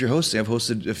audience, even if you're hosting, I've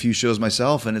hosted a few shows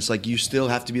myself, and it's like you still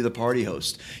have to be the party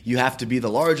host. You have to be the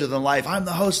larger than life. I'm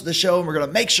the host of the show, and we're going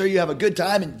to make sure you have a good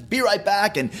time and be right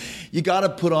back. And you got to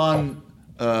put on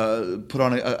a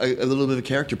little bit of a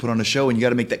character, put on a show, and you got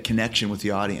to make that connection with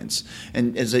the audience.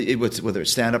 And whether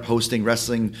it's stand-up, hosting,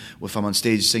 wrestling, if I'm on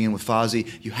stage singing with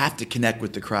Fozzy, you have to connect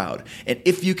with the crowd. And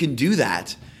if you can do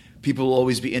that, people will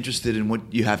always be interested in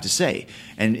what you have to say.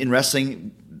 And in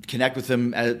wrestling, connect with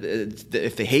them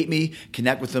if they hate me,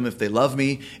 connect with them if they love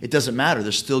me. It doesn't matter.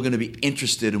 They're still going to be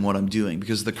interested in what I'm doing,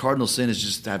 because the cardinal sin is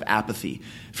just to have apathy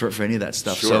for any of that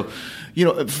stuff. Sure. So, you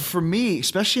know, for me,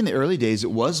 especially in the early days, it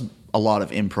was a lot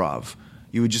of improv.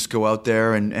 You would just go out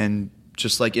there and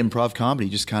just like improv comedy,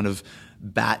 just kind of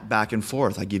bat back and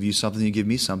forth. I give you something, you give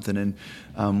me something. And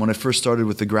when I first started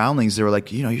with the Groundlings, they were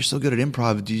like, you know, you're so good at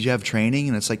improv. Did you have training?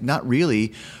 And it's like, not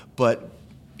really. But,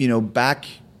 you know, back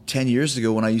 10 years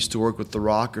ago when I used to work with The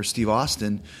Rock or Steve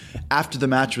Austin, after the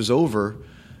match was over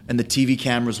and the TV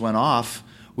cameras went off,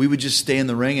 we would just stay in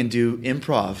the ring and do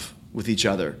improv with each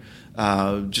other.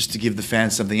 Just to give the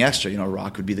fans something extra. You know,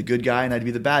 Rock would be the good guy and I'd be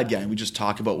the bad guy. And we'd just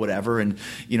talk about whatever and,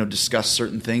 you know, discuss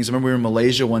certain things. I remember we were in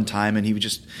Malaysia one time and he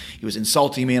was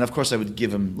insulting me. And of course I would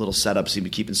give him little setups. He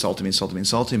would keep insulting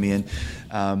me.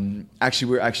 And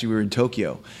actually we were in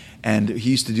Tokyo. And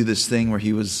he used to do this thing where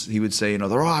he would say, you know,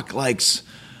 The Rock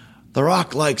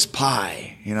likes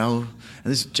pie, you know.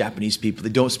 And this is Japanese people. They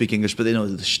don't speak English, but they know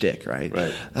the shtick, right?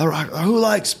 Right. The Rock, who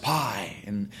likes pie?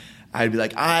 And I'd be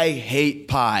like, I hate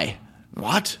pie.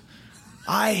 What?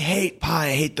 I hate pie.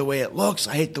 I hate the way it looks.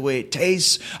 I hate the way it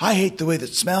tastes. I hate the way that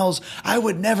it smells. I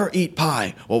would never eat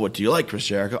pie. Well, what do you like, Chris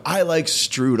Jericho? I like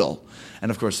strudel. And,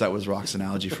 of course, that was Rock's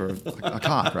analogy for a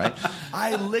cock, right?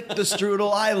 I lick the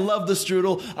strudel. I love the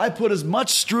strudel. I put as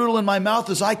much strudel in my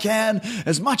mouth as I can,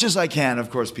 as much as I can.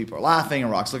 Of course, people are laughing,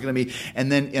 and Rock's looking at me.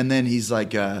 And then he's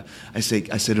like, I say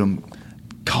to him,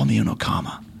 call me an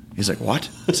Okama. He's like, what?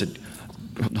 I said,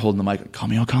 holding the mic, call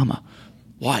me Okama.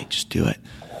 Why? Just do it.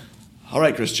 All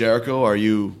right, Chris Jericho, are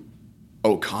you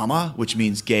Okama? Which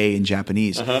means gay in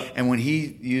Japanese. Uh-huh. And when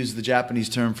he used the Japanese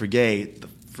term for gay, the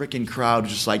freaking crowd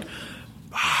was just like,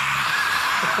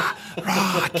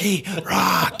 Rocky,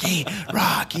 Rocky,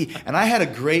 Rocky. And I had a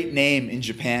great name in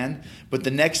Japan, but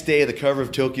the next day at the cover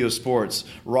of Tokyo Sports,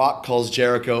 Rock calls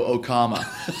Jericho Okama.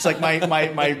 It's like my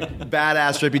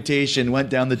badass reputation went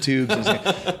down the tubes.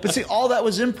 But see, all that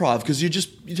was improv because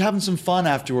you're having some fun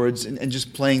afterwards and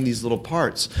just playing these little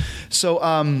parts.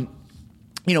 So,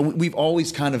 we've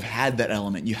always kind of had that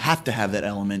element. You have to have that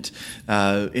element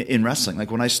in wrestling.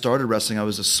 Like when I started wrestling, I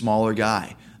was a smaller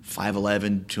guy.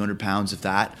 5'11", 200 pounds, if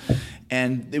that.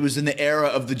 And it was in the era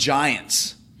of the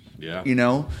giants.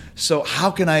 Yeah. So how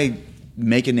can I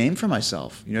make a name for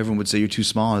myself? Everyone would say, you're too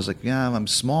small. I was like, yeah, I'm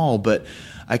small, but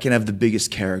I can have the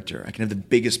biggest character. I can have the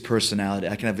biggest personality.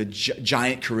 I can have a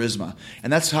giant charisma.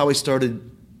 And that's how I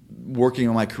started working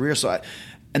on my career.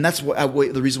 And that's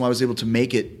the reason why I was able to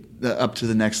make it up to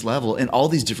the next level and all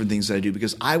these different things that I do,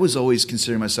 because I was always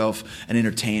considering myself an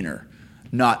entertainer,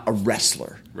 not a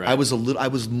wrestler. Right. I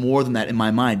was more than that in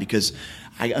my mind because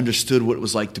I understood what it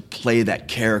was like to play that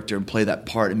character and play that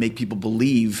part and make people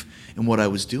believe in what I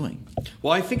was doing.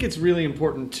 Well, I think it's really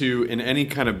important to, in any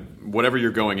kind of whatever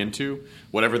you're going into,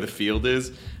 whatever the field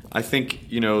is, I think,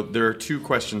 there are two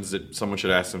questions that someone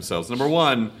should ask themselves. Number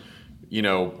one,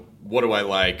 what do I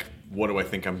like? What do I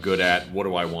think I'm good at? What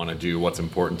do I want to do? What's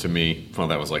important to me? Well,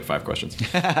 that was like 5 questions.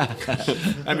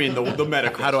 I mean, the meta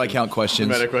question. How do I count questions?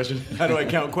 The meta question. How do I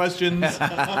count questions?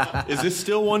 Is this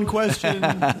still one question?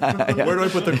 Where do I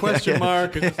put the question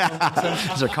mark? Is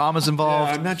there commas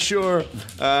involved? Yeah, I'm not sure.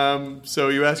 So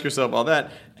you ask yourself all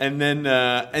that. And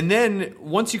then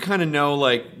once you kind of know,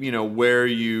 where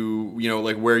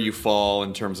you fall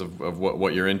in terms of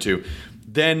what you're into,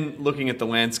 then looking at the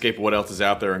landscape of what else is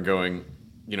out there and going,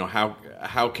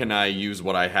 how can I use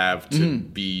what I have to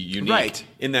be unique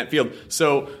in that field?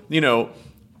 So,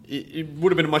 it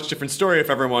would have been a much different story if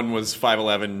everyone was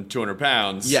 5'11", 200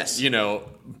 pounds. Yes.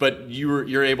 But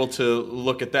you're able to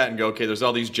look at that and go, okay, there's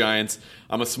all these giants.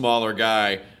 I'm a smaller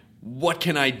guy. What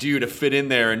can I do to fit in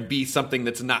there and be something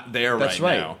that's not there that's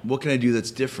right now? Now? What can I do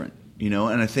that's different? And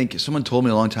I think someone told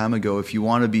me a long time ago, if you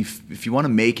want to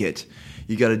make it,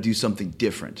 you got to do something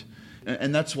different.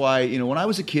 And that's why, when I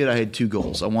was a kid, I had 2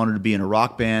 goals. I wanted to be in a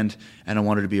rock band, and I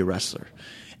wanted to be a wrestler.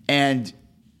 And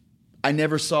I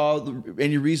never saw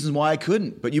any reasons why I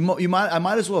couldn't. But I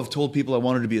might as well have told people I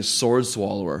wanted to be a sword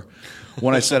swallower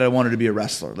when I said I wanted to be a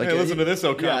wrestler. Hey, listen to this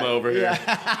Okama over here.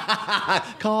 Yeah.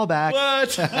 Call back.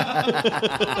 What?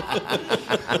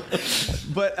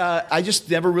 But I just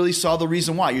never really saw the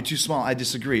reason why. You're too small. I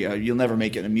disagree. You'll never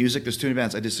make it in music. There's too many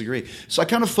bands. I disagree. So I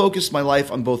kind of focused my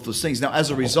life on both those things. Now, as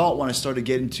a result, when I started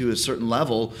getting to a certain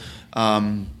level,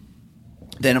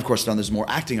 then, of course, there's more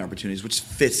acting opportunities, which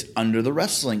fits under the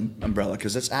wrestling umbrella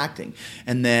because that's acting.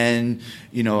 And then,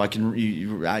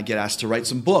 I get asked to write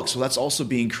some books. So that's also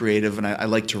being creative, and I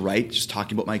like to write, just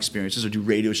talking about my experiences or do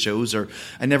radio shows. Or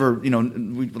I never,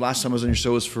 last time I was on your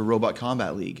show was for Robot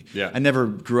Combat League. Yeah. I never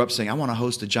grew up saying, I want to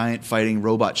host a giant fighting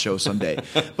robot show someday.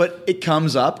 But it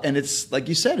comes up, and it's, like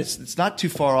you said, it's not too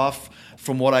far off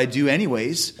from what I do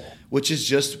anyways, which is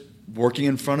just working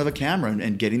in front of a camera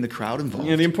and getting the crowd involved.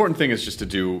 The important thing is just to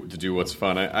do what's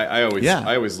fun. I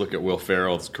always look at Will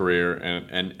Ferrell's career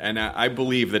and I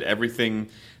believe that everything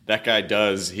that guy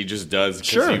does, he just does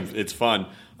because it's fun.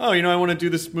 Oh, I want to do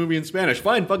this movie in Spanish.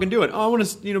 Fine, fucking do it. Oh, I want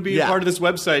to be a part of this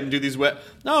website and do these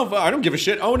No, I don't give a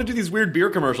shit. I want to do these weird beer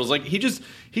commercials. Like he just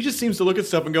seems to look at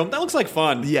stuff and go, that looks like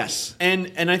fun. Yes.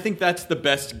 And I think that's the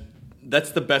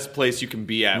best place you can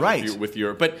be at with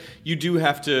your but you do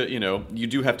have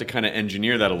to kind of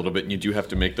engineer that a little bit, and you do have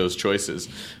to make those choices.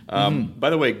 By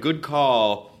the way, good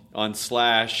call on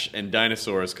Slash and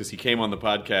dinosaurs, because he came on the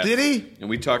podcast. Did he? And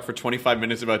we talked for 25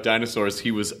 minutes about dinosaurs.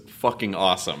 He was fucking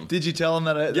awesome. Did you tell him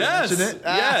that I mentioned it?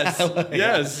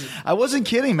 Yes. I wasn't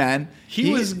kidding, man.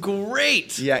 He was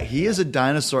great. Yeah, he is a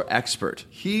dinosaur expert.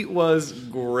 He was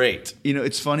great.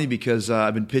 It's funny because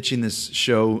I've been pitching this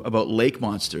show about lake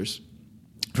monsters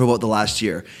for about the last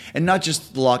year. And not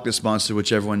just the Loch Ness Monster,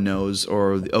 which everyone knows,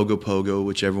 or the Ogopogo,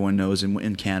 which everyone knows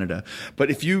in Canada.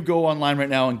 But if you go online right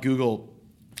now and Google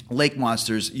lake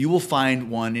monsters, you will find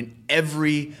one in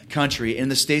every country. In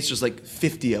the States, there's like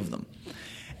 50 of them.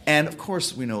 And of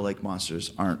course, we know lake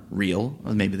monsters aren't real,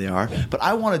 or maybe they are. But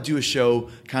I want to do a show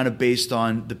kind of based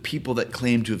on the people that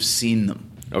claim to have seen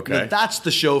them. Okay. You know, that's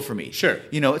the show for me. Sure.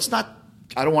 You know, it's not.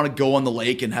 I don't want to go on the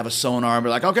lake and have a sonar and be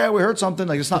like, okay, we heard something.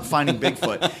 Like, it's not Finding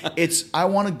Bigfoot. I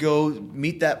want to go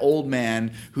meet that old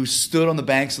man who stood on the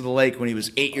banks of the lake when he was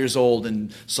 8 years old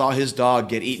and saw his dog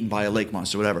get eaten by a lake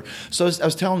monster, whatever. So I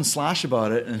was telling Slash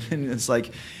about it, and it's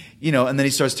like, you know, and then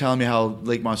he starts telling me how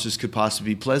lake monsters could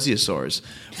possibly be plesiosaurs,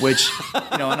 which,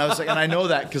 you know, and I was like, and I know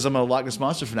that because I'm a Loch Ness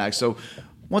Monster fanatic. So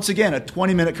once again, a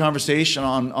 20-minute conversation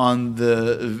on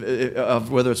the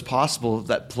of whether it's possible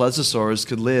that plesiosaurs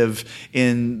could live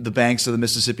in the banks of the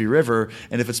Mississippi River,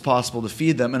 and if it's possible to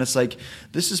feed them. And it's like,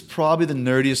 this is probably the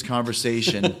nerdiest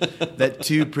conversation that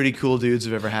two pretty cool dudes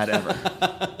have ever had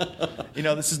ever. You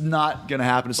know, this is not going to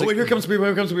happen. It's Oh, like, wait, here comes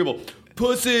people.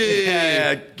 Pussy!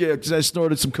 Yeah, because I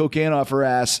snorted some cocaine off her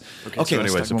ass. Okay, so let's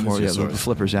anyways, talk about more. Yeah, the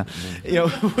flippers, yeah. You know,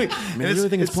 I mean, I really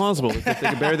think it's plausible. If they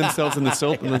can bury themselves in the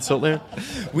silt and then silt there.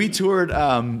 We toured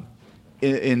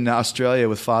in Australia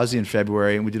with Fozzy in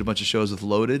February, and we did a bunch of shows with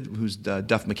Loaded, who's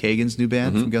Duff McKagan's new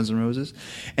band from Guns N' Roses.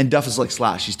 And Duff is like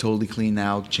Slash. He's totally clean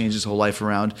now, changed his whole life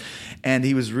around. And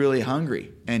he was really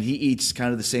hungry. And he eats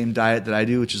kind of the same diet that I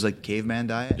do, which is like caveman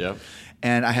diet. Yep.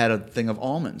 And I had a thing of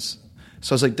almonds.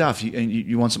 So I was like, Duff,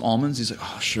 you want some almonds? He's like,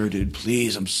 oh, sure, dude,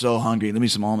 please. I'm so hungry. Let me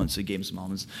some almonds. So he gave him some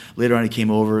almonds. Later on, he came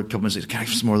over a couple minutes later. Can I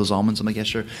have some more of those almonds? I'm like, yeah,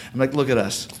 sure. I'm like, look at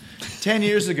us. 10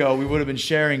 years ago, we would have been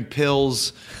sharing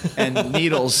pills and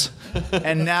needles.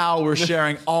 And now we're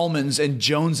sharing almonds and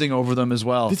jonesing over them as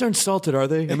well. These aren't salted, are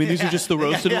they? I mean, these are just the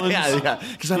roasted ones? Yeah.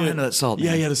 Because I don't know that salt.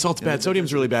 Yeah, man. the salt's bad.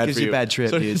 Sodium's really bad Gives for you. you a bad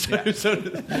trip, dude.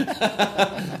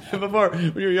 Before,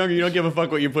 when you're younger, you don't give a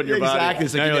fuck what you put in your body. Exactly.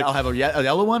 It's Now like, you're I'll have a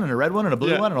yellow one and a red one and a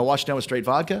blue Yeah. one, and I'll wash it down with straight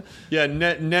vodka. Yeah,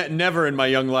 never in my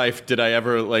young life did I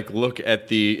ever like look at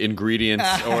the ingredients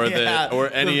or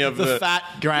any of the fat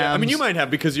grams. Yeah, I mean, you might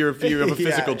have because you have a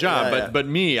physical job, yeah. but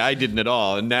me, I didn't at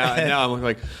all. And now I'm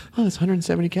like, oh, it's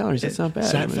 170 calories. That's not bad.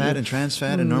 Sat fat and trans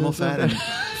fat and normal fat and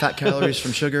fat calories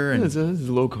from sugar. And It's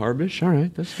low carbish. All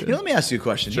right, that's good. You know, let me ask you a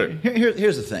question. Sure.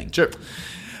 Here's the thing. Sure.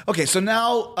 Okay, so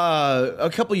now a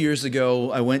couple years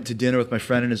ago, I went to dinner with my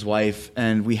friend and his wife,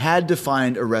 and we had to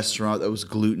find a restaurant that was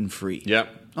gluten-free. Yep.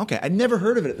 Okay, I'd never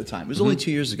heard of it at the time. It was only 2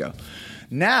 years ago.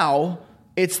 Now,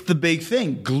 it's the big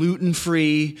thing.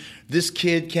 Gluten-free. This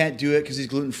kid can't do it because he's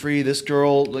gluten-free. This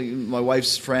girl, like my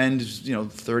wife's friend, is,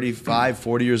 35,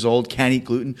 40 years old, can't eat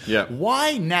gluten. Yeah.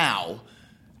 Why now,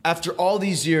 after all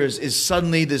these years, is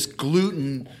suddenly this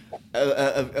gluten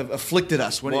afflicted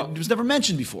us when it was never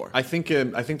mentioned before? I think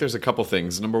there's a couple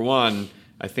things. Number one,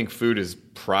 I think food is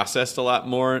processed a lot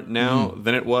more now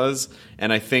than it was,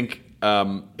 and I think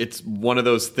it's one of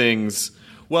those things.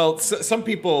 Well, some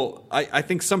people, I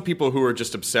think some people who are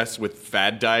just obsessed with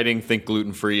fad dieting think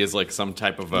gluten free is like some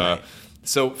type of Right.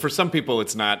 So for some people,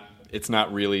 it's not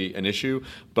really an issue.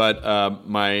 But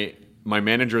my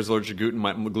manager is allergic to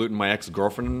gluten. My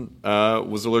ex-girlfriend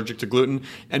was allergic to gluten,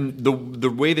 and the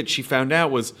way that she found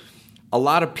out was a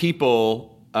lot of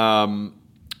people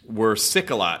were sick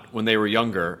a lot when they were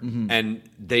younger, and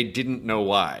they didn't know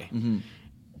why,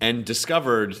 and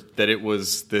discovered that it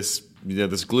was this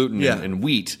gluten and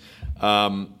wheat,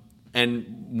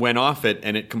 and went off it,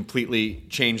 and it completely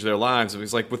changed their lives. It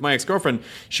was like with my ex-girlfriend,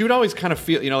 she would always kind of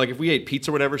feel, like if we ate pizza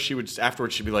or whatever, she would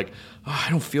afterwards she'd be like, oh, I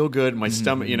don't feel good. My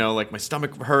stomach, like my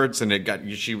stomach hurts, and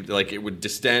she would like it would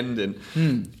distend, and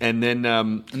then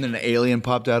an alien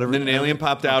popped out of her. and then an alien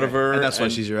popped out of her, And that's why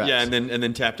she's your ex. Yeah, and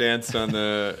then tap danced on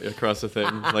across the thing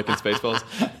like in Spaceballs.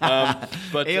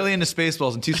 But Alien to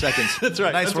Spaceballs in 2 seconds. that's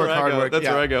right. Nice That's work, where I hard go. work. That's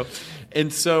Yeah. where I go.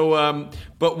 And so,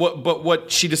 but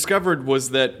what she discovered was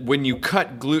that when you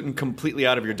cut gluten completely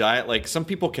out of your diet, like some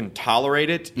people can tolerate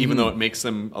it, even though it makes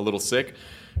them a little sick.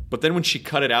 But then when she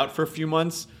cut it out for a few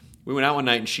months, we went out one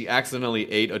night and she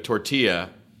accidentally ate a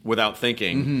tortilla without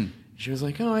thinking. She was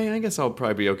like, "Oh, I guess I'll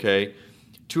probably be okay."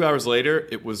 2 hours later,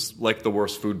 it was like the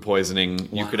worst food poisoning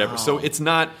you could ever. So it's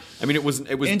not. I mean, it was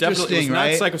definitely it was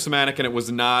not psychosomatic, and it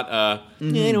was not. I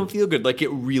don't feel good. Like it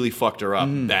really fucked her up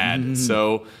bad.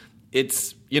 So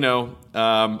it's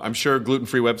I'm sure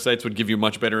gluten-free websites would give you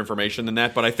much better information than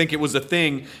that. But I think it was a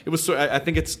thing. It was. I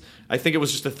think it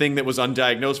was just a thing that was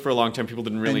undiagnosed for a long time. People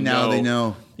didn't really And now know. they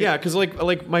know. Yeah, because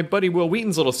like my buddy Will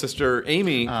Wheaton's little sister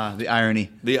Amy. The irony.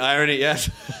 The irony, yes.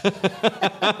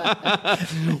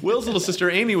 Will's little sister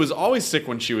Amy was always sick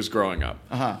when she was growing up,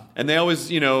 and they always,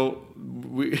 we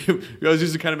always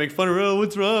used to kind of make fun of her. Oh,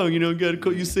 what's wrong?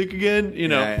 Got you sick again?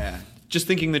 Yeah. Just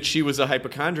thinking that she was a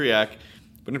hypochondriac.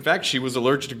 But in fact, she was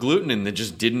allergic to gluten, and they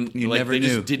just didn't. Never knew.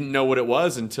 Just didn't know what it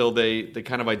was until they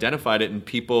kind of identified it, and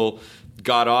people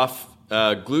got off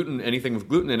gluten, anything with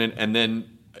gluten in it, and then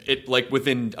it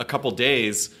within a couple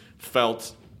days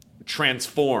felt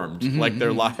transformed, like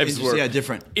their lives were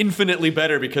different, infinitely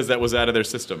better because that was out of their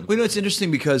system. Well, it's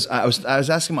interesting because I was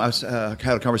asking, I had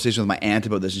a conversation with my aunt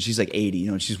about this, and she's like 80,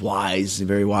 and she's wise, a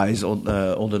very wise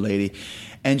older lady,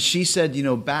 and she said,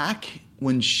 back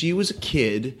when she was a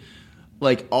kid,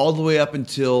 like all the way up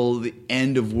until the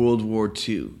end of World War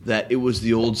II, that it was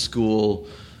the old school.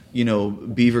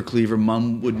 Beaver cleaver.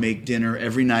 Mom would make dinner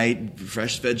every night,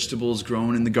 fresh vegetables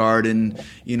grown in the garden,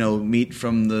 meat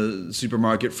from the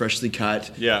supermarket, freshly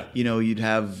cut. Yeah. You'd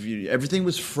have, everything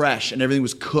was fresh and everything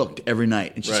was cooked every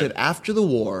night. And she said after the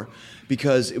war,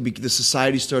 because the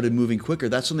society started moving quicker,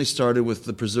 that's when they started with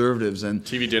the preservatives and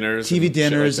TV dinners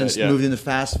and moved into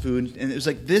fast food. And it was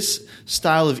like this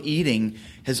style of eating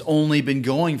has only been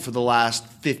going for the last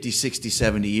 50, 60,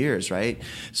 70 years, right?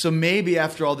 So maybe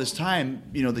after all this time,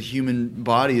 the human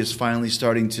body is finally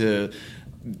starting to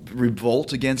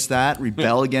revolt against that,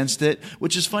 rebel against it,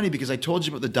 which is funny because I told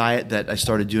you about the diet that I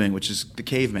started doing, which is the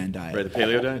caveman diet. Right, the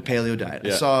paleo diet? Paleo diet.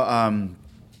 Yeah.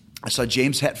 I saw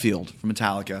James Hetfield from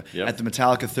Metallica at the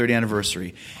Metallica 30th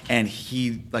anniversary, and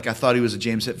I thought he was a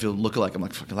James Hetfield lookalike. I'm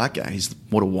like, fuck that guy, he's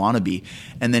what a wannabe.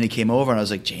 And then he came over, and I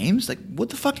was like, James, what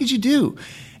the fuck did you do?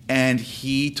 And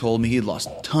he told me he had lost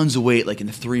tons of weight, in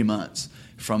 3 months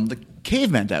from the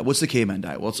caveman diet. What's the caveman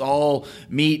diet? Well, it's all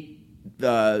meat,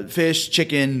 fish,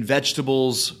 chicken,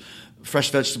 vegetables, fresh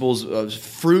vegetables,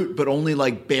 fruit, but only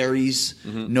berries,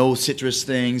 no citrus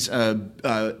things,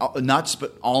 nuts,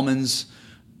 but almonds.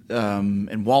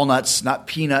 And walnuts, not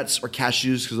peanuts or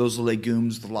cashews, because those are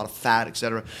legumes with a lot of fat,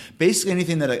 etc. Basically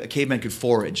anything that a caveman could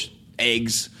forage,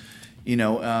 eggs,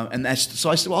 and so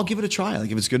I said, well, I'll give it a try. If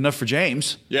it's good enough for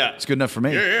James, it's good enough for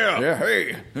me. Yeah.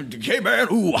 Hey, caveman,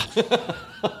 ooh.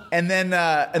 And then,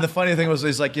 and the funny thing was,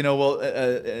 and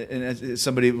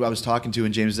somebody I was talking to,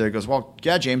 and James there goes, well,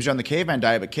 yeah, James, you're on the caveman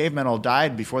diet, but cavemen all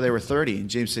died before they were 30. And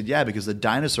James said, yeah, because the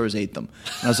dinosaurs ate them.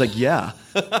 And I was like, yeah.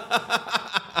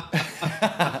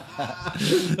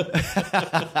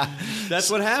 That's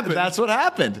what happened. That's what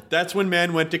happened. That's when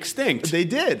man went extinct. They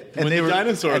did, and when the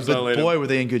dinosaurs. Boy, were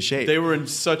they in good shape. They were in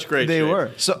such great shape. They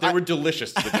were. So they were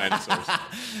delicious. The dinosaurs.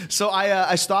 So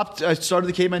I stopped. I started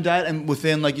the caveman diet, and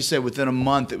within, like you said, within a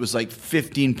month, it was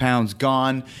 15 pounds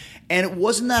gone. And it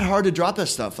wasn't that hard to drop that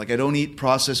stuff. I don't eat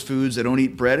processed foods. I don't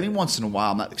eat bread. I mean, once in a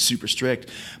while, I'm not super strict,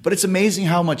 but it's amazing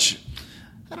how much.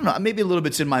 I don't know, maybe a little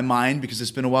bit's in my mind because it's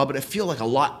been a while, but I feel a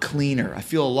lot cleaner. I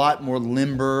feel a lot more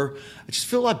limber. I just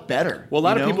feel a lot better. Well, a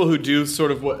lot of people who do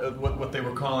sort of what they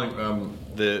were calling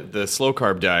the slow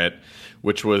carb diet,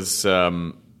 which was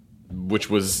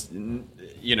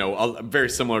very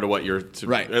similar to what you're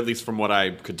right. At least from what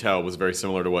I could tell, was very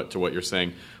similar to what you're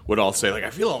saying. Would all say I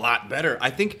feel a lot better. I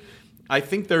think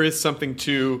there is something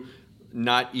to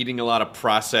not eating a lot of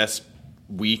processed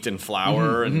wheat and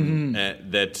flour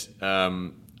that.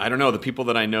 I don't know. The people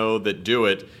that I know that do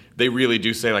it, they really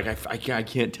do say I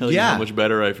can't tell you how much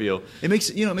better I feel. It makes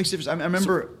a difference. I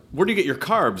remember. So where do you get your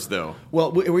carbs though?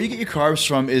 Well, where you get your carbs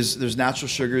from is there's natural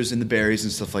sugars in the berries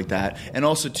and stuff like that, and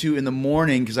also too in the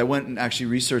morning, because I went and actually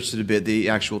researched it a bit. The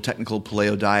actual technical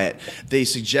paleo diet, they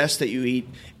suggest that you eat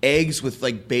eggs with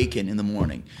bacon in the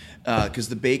morning, because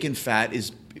the bacon fat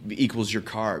equals your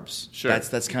carbs. Sure,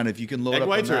 that's kind of you can load egg up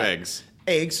whites on or that. eggs.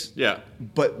 Eggs, yeah,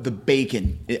 but the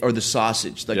bacon or the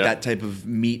sausage, that type of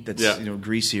meat that's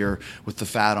greasier with the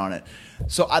fat on it.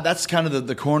 So that's kind of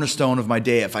the cornerstone of my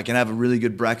day. If I can have a really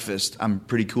good breakfast, I'm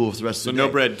pretty cool with the rest of the day. So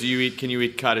no bread. Can you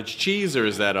eat cottage cheese, or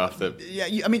is that off the?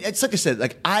 Yeah, I mean, it's like I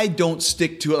said. I don't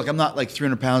stick to it. I'm not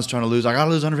 300 pounds trying to lose. I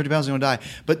gotta lose 150 pounds. I'm gonna die.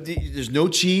 But there's no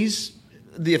cheese.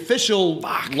 The official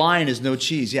line is no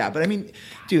cheese. Yeah, but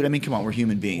dude, come on. We're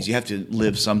human beings. You have to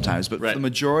live sometimes. But for the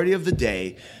majority of the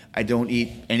day, I don't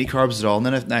eat any carbs at all. And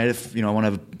then at night, if I want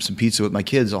to have some pizza with my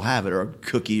kids, I'll have it, or a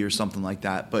cookie or something like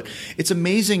that. But it's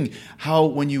amazing how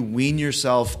when you wean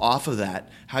yourself off of that,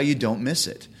 how you don't miss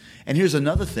it. And here's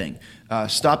another thing.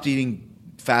 Stopped eating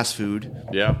fast food.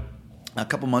 Yeah. A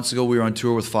couple months ago, we were on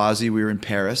tour with Fozzy. We were in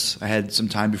Paris. I had some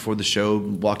time before the show,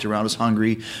 walked around, was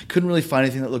hungry, couldn't really find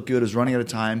anything that looked good. I was running out of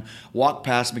time, walked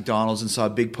past McDonald's and saw a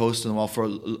big poster on the wall for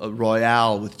a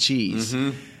Royale with cheese.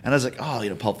 Mm-hmm. And I was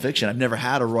like, Pulp Fiction. I've never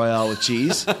had a Royale with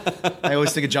cheese. I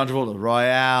always think of John Travolta,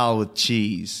 Royale with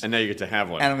cheese. And now you get to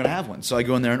have one. And I'm going to have one. So I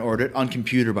go in there and order it on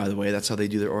computer, by the way. That's how they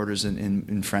do their orders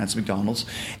in France, McDonald's.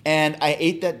 And I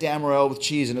ate that damn Royale with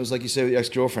cheese, and it was like you said with your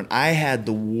ex-girlfriend. I had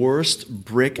the worst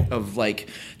brick of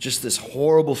just this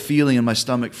horrible feeling in my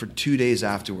stomach for 2 days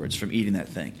afterwards from eating that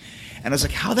thing. And I was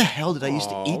like, how the hell did I used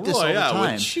to eat this all the Royale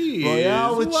time? with cheese.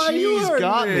 Royale with Why you cheese hurt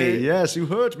got me? me. Yes, you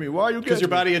hurt me. Why you? Because your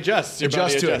body adjusts. Your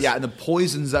adjust body to it. adjusts. Yeah, and the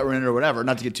poisons that were in it or whatever.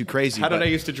 Not to get too crazy. How did but- I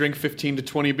used to drink 15 to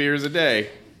 20 beers a day?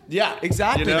 Yeah,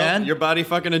 exactly, You know, man. your body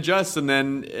fucking adjusts, and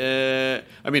then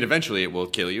eventually it will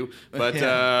kill you, but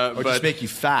or just make you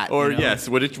fat. Or you know? yes,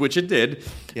 which it did.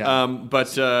 Yeah.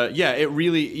 It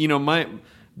really,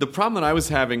 the problem that I was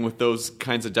having with those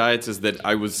kinds of diets is that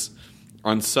I was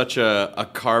on such a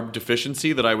carb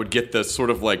deficiency that I would get the sort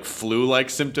of like flu-like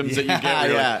symptoms that you get. Where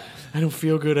you're like, I don't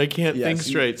feel good. I can't think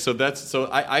straight.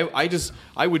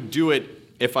 I would do it.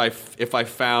 If I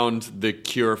found the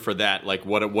cure for that, like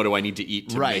what do I need to eat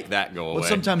to make that go away? Well,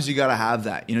 sometimes you got to have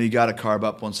that. You got to carb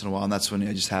up once in a while, and that's when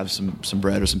I just have some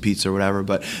bread or some pizza or whatever.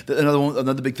 But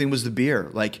another big thing was the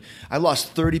beer. Like I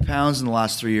lost 30 pounds in the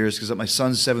last 3 years because at my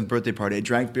son's 7th birthday party, I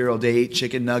drank beer all day, ate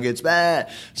chicken nuggets.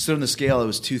 Stood on the scale, it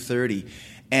was 230,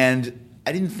 and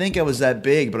I didn't think I was that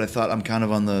big, but I thought I'm kind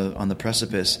of on the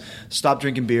precipice. Stopped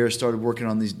drinking beer, started working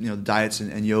on these diets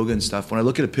and yoga and stuff. When I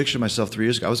look at a picture of myself 3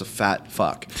 years ago, I was a fat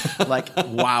fuck. Like,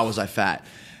 wow, was I fat.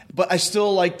 But I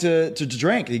still like to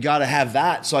drink. You got to have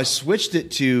that. So I switched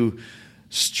it to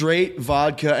straight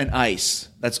vodka and ice.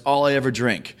 That's all I ever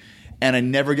drink. And I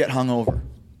never get hungover.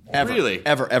 Ever. Really?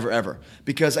 Ever.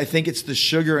 Because I think it's the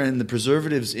sugar and the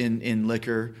preservatives in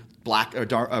liquor, black or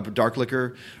dark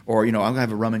liquor, or I'm gonna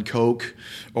have a rum and coke,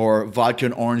 or vodka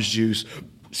and orange juice.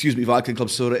 Vodka and club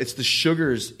soda. It's the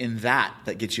sugars in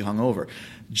that gets you hungover.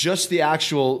 Just the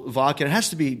actual vodka. It has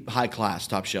to be high class,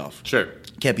 top shelf. Sure.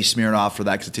 Can't be smeared off for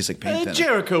that because it tastes like paint thinner.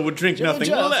 Jericho would drink nothing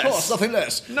less. Of course, nothing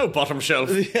less. No bottom shelf.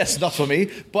 Yes, not for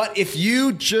me. But if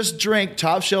you just drink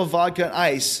top shelf vodka and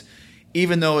ice,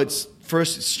 even though it's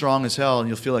strong as hell and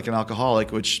you'll feel like an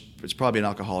alcoholic, which it's probably an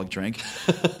alcoholic drink,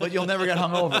 but you'll never get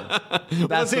hungover.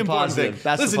 That's the positive.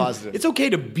 That's the positive. It's okay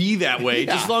to be that way,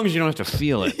 just as long as you don't have to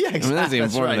feel it. Yeah, exactly. That's the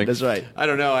important thing. That's right. I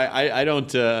don't know. I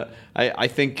don't. I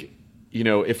think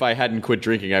if I hadn't quit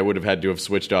drinking, I would have had to have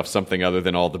switched off something other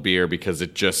than all the beer because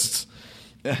it just.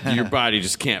 Your body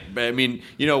just can't. I mean,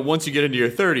 once you get into your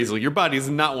 30s, your body does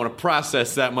not want to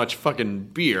process that much fucking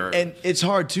beer. And it's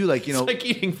hard too. Like it's like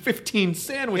eating 15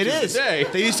 sandwiches a day.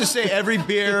 They used to say every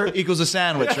beer equals a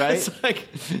sandwich, right? It's like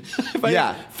if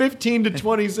I ate 15 to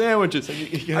 20 sandwiches, I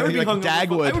would be hungover.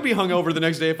 Dagwood. I would be hungover the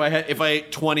next day if I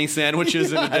ate 20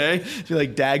 sandwiches in a day. You're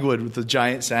like Dagwood with the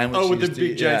giant sandwich. Oh, with the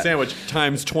big giant sandwich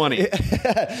times 20.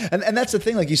 And that's the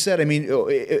thing, like you said. I mean,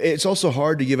 it's also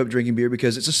hard to give up drinking beer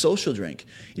because it's a social drink.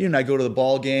 You and I go to the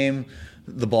ball game,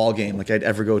 like I'd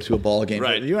ever go to a ball game.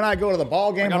 Right. You and I go to the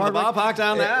ball game. Go to the ballpark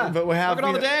down there. But we have look at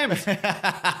all the dames.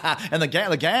 and the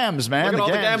gams, man. Look at all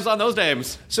the gams on those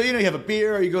dames. So you have a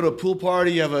beer, or you go to a pool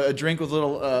party, you have a drink with a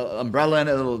little umbrella and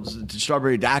a little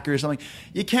strawberry daiquiri or something.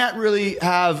 You can't really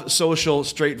have social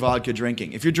straight vodka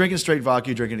drinking. If you're drinking straight vodka,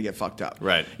 you're drinking to get fucked up.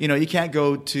 Right. You can't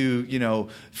go to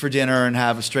for dinner and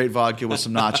have a straight vodka with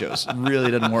some nachos. It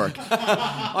really doesn't work.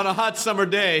 On a hot summer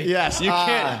day, yes, you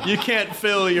can't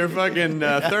fill your fucking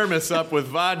thermos up with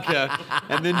vodka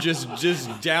and then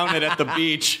just down it at the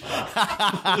beach.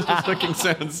 This fucking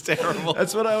sounds terrible.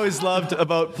 That's what I always loved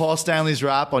about Paul Stanley's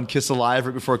rap on Kiss Alive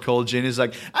right before Cold Gin. He's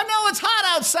like, I know it's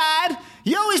hot outside.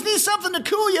 You always need something to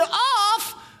cool you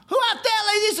off. Who out there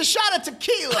needs a shot of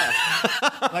tequila?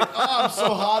 I'm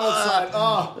so hot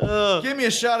outside. Give me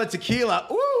a shot of tequila.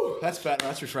 Ooh, that's better.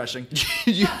 That's refreshing.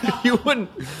 you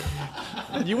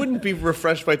wouldn't be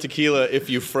refreshed by tequila if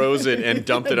you froze it and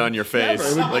dumped it on your face.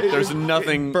 There's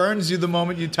nothing. It burns you the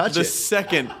moment you touch it. The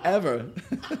second ever.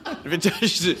 If it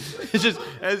touches it,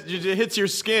 it hits your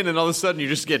skin, and all of a sudden you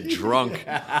just get drunk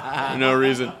for no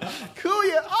reason. Cool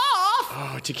you off.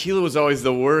 Oh, tequila was always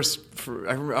the worst.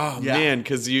 Man,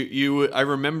 because I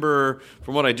remember,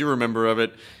 from what I do remember of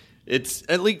it, it's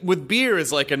at least with beer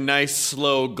is like a nice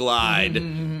slow glide,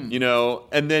 and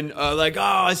then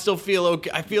I still feel okay.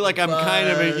 I feel like I'm kind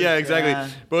of exactly. Yeah.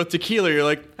 But with tequila, you're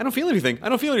like, I don't feel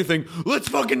anything. Let's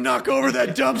fucking knock over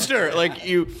that dumpster.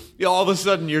 You all of a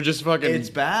sudden you're just fucking.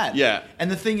 It's bad. Yeah. And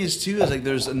the thing is too is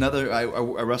there's another. I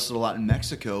wrestled a lot in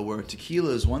Mexico where tequila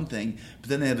is one thing,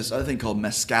 but then they have this other thing called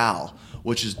mezcal,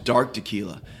 which is dark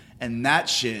tequila, and that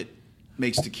shit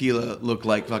makes tequila look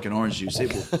like fucking orange juice.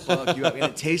 It will fuck you up, and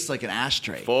it tastes like an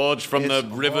ashtray. Forged from the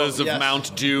rivers of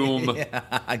Mount Doom. Yeah,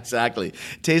 exactly.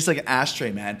 It tastes like an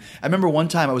ashtray, man. I remember one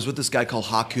time I was with this guy called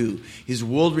Haku. He's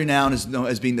world renowned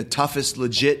as being the toughest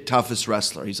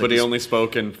wrestler. But he only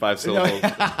spoke in 5 syllables.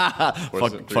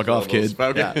 Fuck off, kid.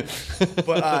 Okay. Yeah.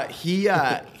 But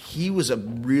he was a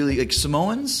really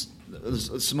Samoans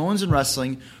in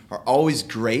wrestling are always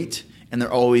great. And they're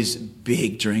always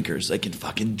big drinkers. They can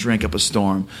fucking drink up a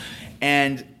storm.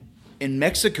 And in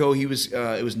Mexico, he was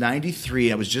it was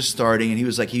 93. I was just starting, and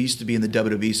he used to be in the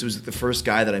WWE, so he was the first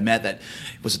guy that I met that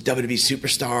was a WWE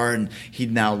superstar, and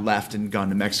he'd now left and gone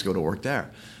to Mexico to work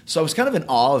there. So I was kind of in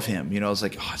awe of him. I was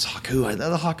like, oh, it's Haku. I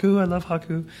love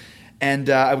Haku. And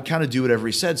I would kind of do whatever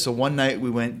he said. So one night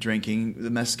we went drinking the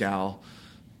mezcal,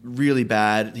 really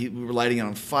bad. We were lighting it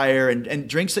on fire, and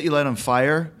drinks that you light on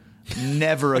fire,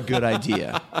 never a good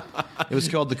idea. It was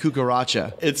called the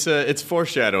cucaracha. It's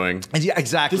foreshadowing. And yeah,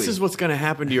 exactly. This is what's going to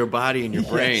happen to your body and your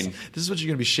brain. Yes. This is what you're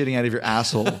going to be shitting out of your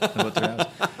asshole.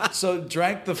 So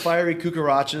drank the fiery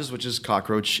cucarachas, which is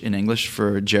cockroach in English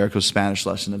for Jericho's Spanish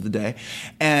lesson of the day,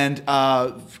 and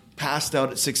passed out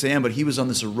at 6 a.m., but he was on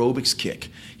this aerobics kick.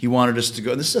 He wanted us to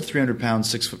go, and this is a 300-pound,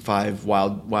 6'5",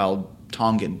 wild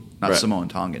Tongan, not Samoan,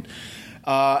 Tongan.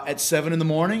 At 7 in the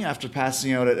morning, after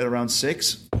passing out at around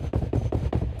 6,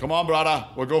 come on, brother,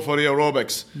 we'll go for the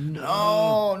aerobics.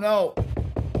 No.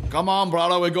 Come on,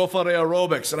 brother, we'll go for the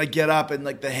aerobics. And I get up, and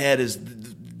like the head is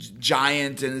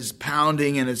giant, and it's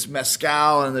pounding, and it's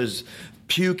mezcal, and there's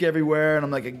puke everywhere, and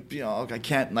I'm like, I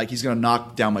can't, like, he's going to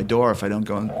knock down my door if I don't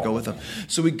go with him.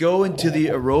 So we go into the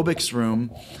aerobics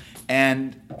room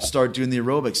and start doing the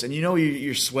aerobics. And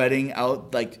you're sweating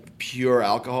out like pure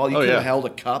alcohol. You could have held a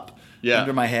cup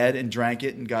under my head and drank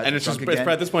it and got and it's drunk just again.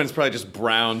 at this point it's probably just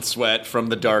brown sweat from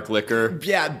the dark liquor.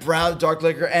 Yeah, brown dark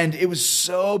liquor, and it was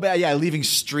so bad. Yeah, leaving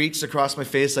streaks across my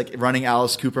face like running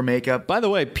Alice Cooper makeup. By the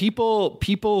way,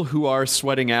 people who are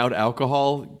sweating out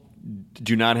alcohol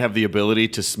do not have the ability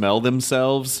to smell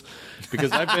themselves,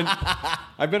 because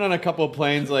I've been on a couple of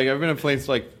planes, like I've been on planes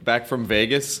like back from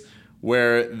Vegas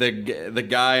where the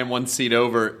guy in one seat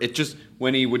over, it just,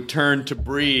 when he would turn to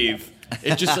breathe,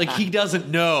 it just like he doesn't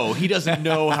know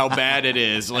how bad it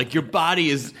is. Like your body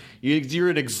is, you're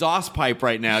an exhaust pipe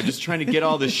right now, just trying to get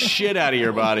all this shit out of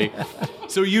your body.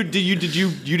 So you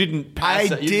didn't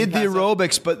pass. I did the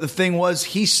aerobics, but the thing was,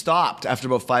 he stopped after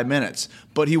about 5 minutes,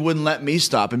 but he wouldn't let me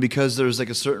stop, and because there's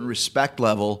like a certain respect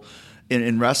level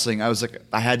in wrestling, I was like,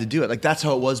 I had to do it. Like that's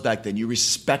how it was back then. You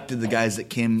respected the guys that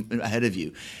came ahead of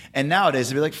you. And nowadays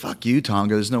it'd be like, fuck you,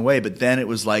 Tonga, there's no way. But then it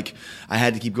was like I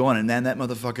had to keep going. And then that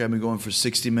motherfucker had been going for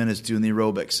 60 minutes doing the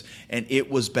aerobics. And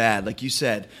it was bad. Like you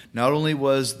said, not only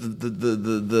was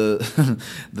the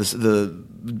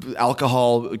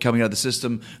alcohol coming out of the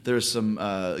system, there was some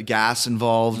gas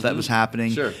involved that was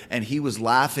happening. Sure. And he was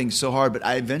laughing so hard, but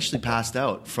I eventually passed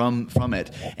out from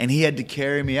it. And he had to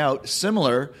carry me out,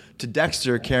 similar to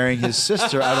Dexter carrying his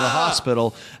sister out of the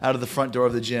hospital, out of the front door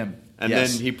of the gym. And then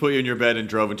he put you in your bed and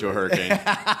drove into a hurricane.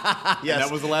 Yes. And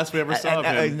that was the last we ever saw of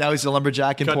him. Now he's a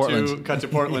lumberjack in Portland. Cut to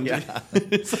Portland.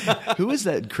 Who is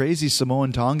that crazy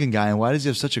Samoan Tongan guy, and why does he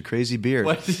have such a crazy beard?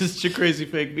 Why is this such a crazy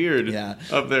fake beard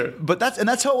up there? But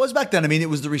that's how it was back then. I mean, it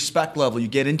was the respect level. You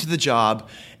get into the job,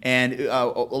 and a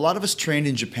lot of us trained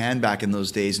in Japan back in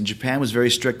those days, and Japan was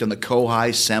very strict on the kohai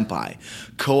senpai.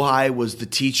 Kohai was the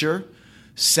teacher.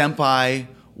 Senpai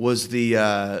was the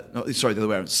the other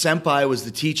way around. Senpai was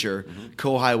the teacher.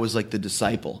 Kohai was like the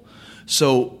disciple.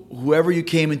 So whoever you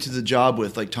came into the job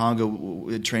with, like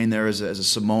Tonga trained there as a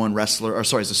Samoan wrestler,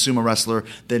 as a sumo wrestler,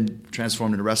 then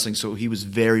transformed into wrestling. So he was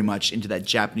very much into that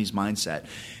Japanese mindset.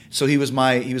 So he was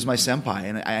my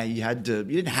senpai, and you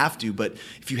didn't have to, but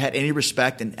if you had any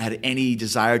respect and had any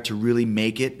desire to really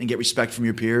make it and get respect from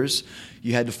your peers,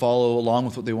 you had to follow along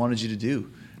with what they wanted you to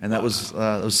do. And that was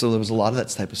so there was a lot of that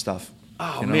type of stuff.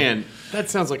 Oh, man,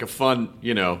 that sounds like a fun,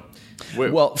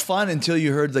 Well, fun until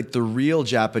you heard like the real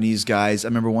Japanese guys. I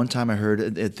remember one time I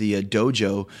heard at the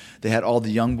dojo, they had all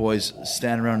the young boys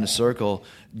stand around in a circle,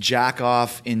 jack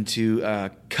off into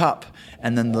a cup,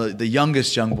 and then the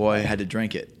youngest young boy had to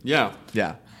drink it. Yeah.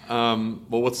 Yeah. Well,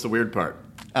 what's the weird part?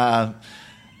 I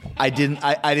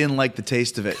didn't like the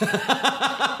taste of it.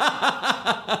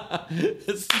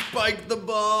 Spike the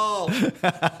ball.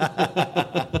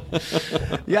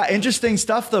 Yeah, interesting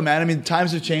stuff though, man. I mean,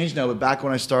 times have changed now, but back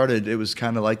when I started, it was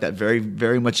kind of like that. Very,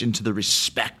 very much into the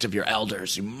respect of your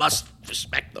elders. You must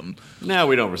respect them. No,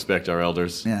 we don't respect our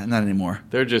elders. Yeah, not anymore.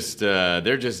 They're just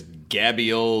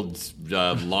gabby old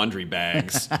laundry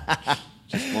bags.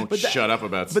 Just won't shut up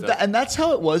about stuff. And that's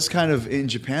how it was kind of in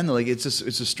Japan though. Like it's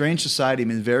a strange society. I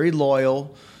mean, very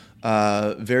loyal.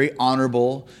 Very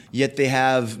honorable, yet they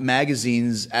have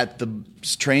magazines at the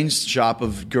train shop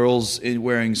of girls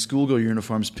wearing schoolgirl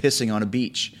uniforms pissing on a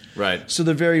beach. Right. So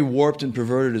they're very warped and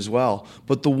perverted as well.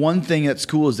 But the one thing that's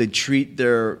cool is they treat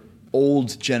their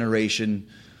old generation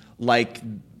like,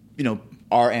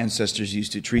 our ancestors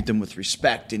used to treat them with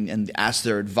respect and ask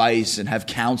their advice and have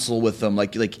counsel with them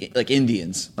like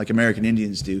Indians, like American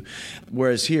Indians do.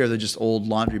 Whereas here, they're just old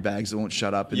laundry bags that won't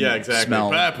shut up and exactly.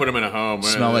 smell. Put them in a home.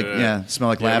 Smell like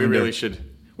lavender. We really should.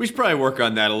 We should probably work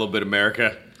on that a little bit,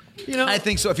 America. I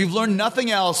think so. If you've learned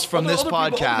nothing else from this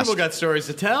podcast, people got stories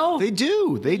to tell. They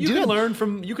do. You can learn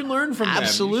from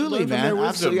Absolutely, them. Man.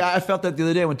 Absolutely. I felt that the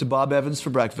other day. I went to Bob Evans for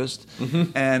breakfast,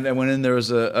 and I went in. There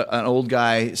was an old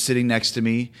guy sitting next to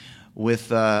me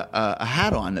with a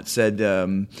hat on that said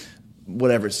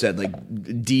whatever it said,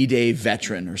 like D-Day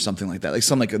veteran or something like that. Like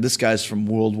something like this guy's from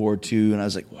World War II, and I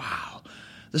was like, wow,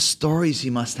 the stories he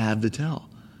must have to tell.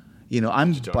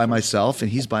 I'm by myself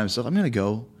and he's by himself. I'm going to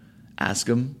go ask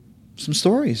him some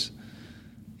stories.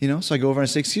 So I go over and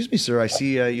I say, excuse me, sir, I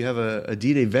see you have a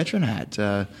D-Day veteran hat.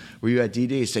 Were you at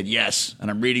D-Day? He said, yes, and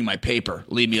I'm reading my paper.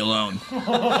 Leave me alone.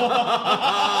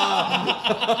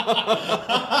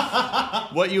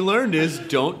 What you learned is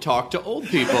don't talk to old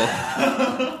people.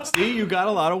 See, you got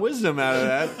a lot of wisdom out of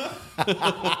that.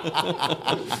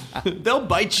 They'll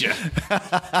bite you.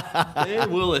 They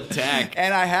will attack.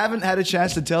 And I haven't had a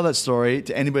chance to tell that story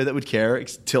to anybody that would care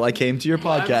till I came to your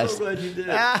podcast. I'm so glad you did.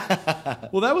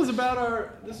 Well, that was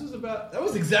that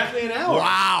was exactly an hour.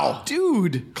 Wow.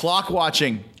 Dude. Clock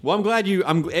watching. Well, I'm glad you,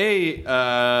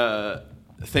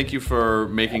 thank you for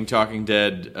making Talking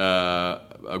Dead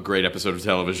a great episode of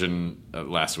television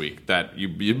last week. That you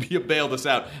bailed us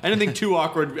out. I didn't think 2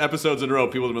 awkward episodes in a row,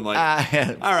 people would have been like,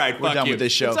 all right, we're done with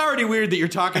this show. It's already weird that you're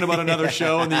talking about another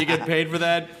show and that you get paid for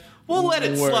that. We'll let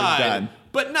it slide. Done.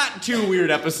 But not 2 weird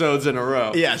episodes in a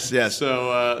row. Yes.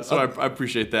 So I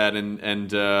appreciate that,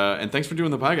 and thanks for doing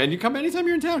the podcast. And you come anytime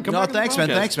you're in town. Come thanks,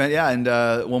 man. Yeah,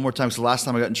 and one more time. So last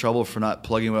time I got in trouble for not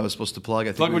plugging what I was supposed to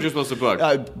plug. Plug what you're supposed to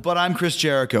plug. But I'm Chris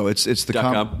Jericho. It's the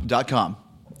 .com.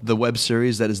 The web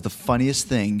series that is the funniest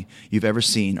thing you've ever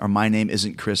seen. Or My Name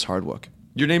Isn't Chris Hardwick.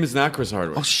 Your name is not Chris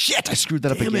Hardwick. Oh shit! I screwed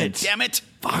that up again. Damn it!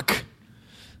 Fuck.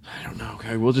 I don't know.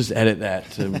 Okay, we'll just edit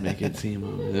that to make it seem.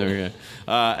 Okay.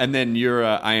 And then you're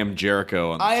I Am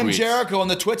Jericho on the I Am tweets. Jericho on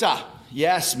the Twitter.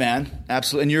 Yes, man.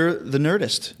 Absolutely. And you're the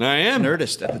Nerdist. I am.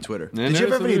 Nerdist at the Twitter. Yeah, Did you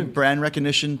ever have any brand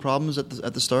recognition problems at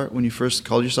the start when you first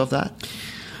called yourself that?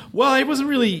 Well, it wasn't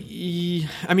really.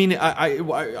 I mean,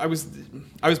 I was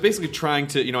basically trying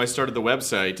to. I started the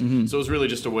website, so it was really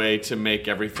just a way to make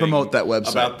everything promote that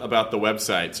website about the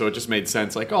website. So it just made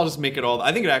sense. Like, I'll just make it all.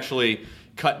 I think it actually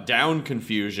cut down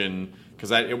confusion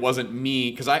because it wasn't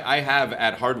me. Because I have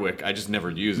at Hardwick, I just never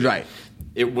use it. Right.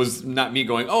 It was not me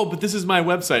going, oh, but this is my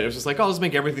website. It was just like, I'll just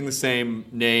make everything the same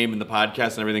name and the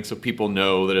podcast and everything, so people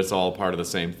know that it's all part of the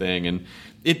same thing. And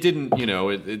it didn't.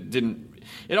 It didn't.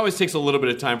 It always takes a little bit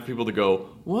of time for people to go,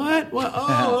 what?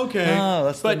 Oh, okay.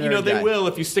 That's but, they will,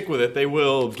 if you stick with it, they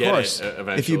will get it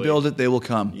eventually. If you build it, they will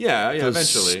come. Yeah, Those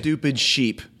eventually. Stupid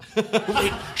sheep.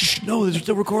 Wait, shh, no, they're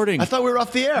still recording. I thought we were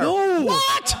off the air. No.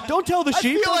 What? Don't tell the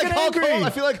sheep.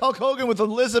 I feel like Hulk Hogan with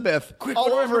Elizabeth. Quick,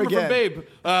 all over again. From Babe.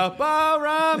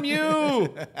 Baram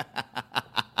you.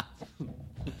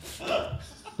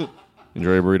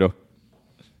 Enjoy your burrito.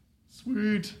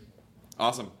 Sweet.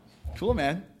 Awesome. Cool,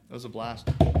 man. That was a blast.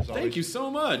 Thank you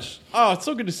so much. Oh, it's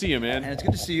so good to see you, man. And it's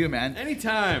good to see you, man.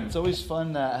 Anytime. It's always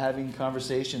fun having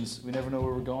conversations. We never know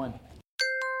where we're going.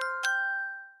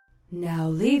 Now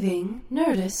leaving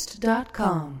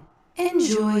Nerdist.com.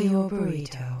 Enjoy your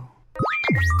burrito.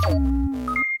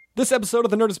 This episode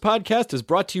of the Nerdist Podcast is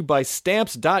brought to you by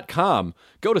Stamps.com.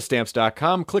 Go to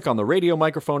Stamps.com, click on the radio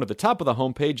microphone at the top of the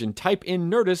homepage, and type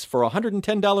in Nerdist for a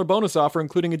 $110 bonus offer,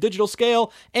 including a digital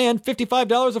scale and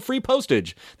 $55 of free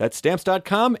postage. That's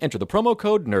Stamps.com. Enter the promo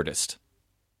code Nerdist.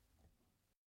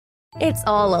 It's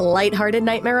all a lighthearted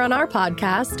nightmare on our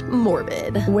podcast,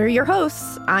 Morbid. We're your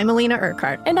hosts. I'm Alina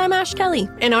Urquhart. And I'm Ash Kelly.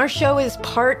 And our show is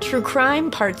part true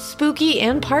crime, part spooky,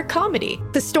 and part comedy.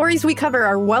 The stories we cover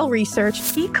are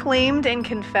well-researched. He claimed and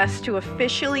confessed to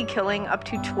officially killing up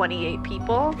to 28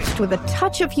 people. With a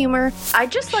touch of humor.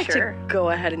 I'd just like to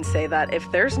go ahead and say that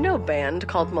if there's no band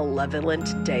called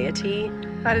Malevolent Deity,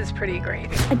 that is pretty great.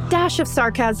 A dash of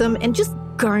sarcasm and just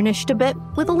garnished a bit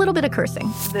with a little bit of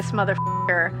cursing. This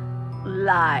motherfucker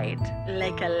lied.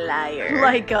 Like a liar.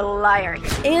 Like a liar.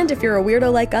 And if you're a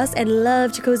weirdo like us and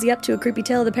love to cozy up to a creepy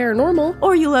tale of the paranormal,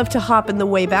 or you love to hop in the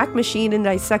Wayback Machine and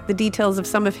dissect the details of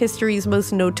some of history's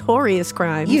most notorious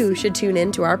crimes, you should tune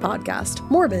in to our podcast,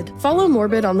 Morbid. Follow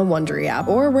Morbid on the Wondery app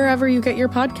or wherever you get your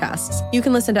podcasts. You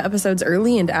can listen to episodes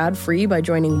early and ad-free by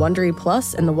joining Wondery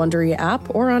Plus in the Wondery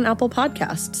app or on Apple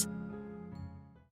Podcasts.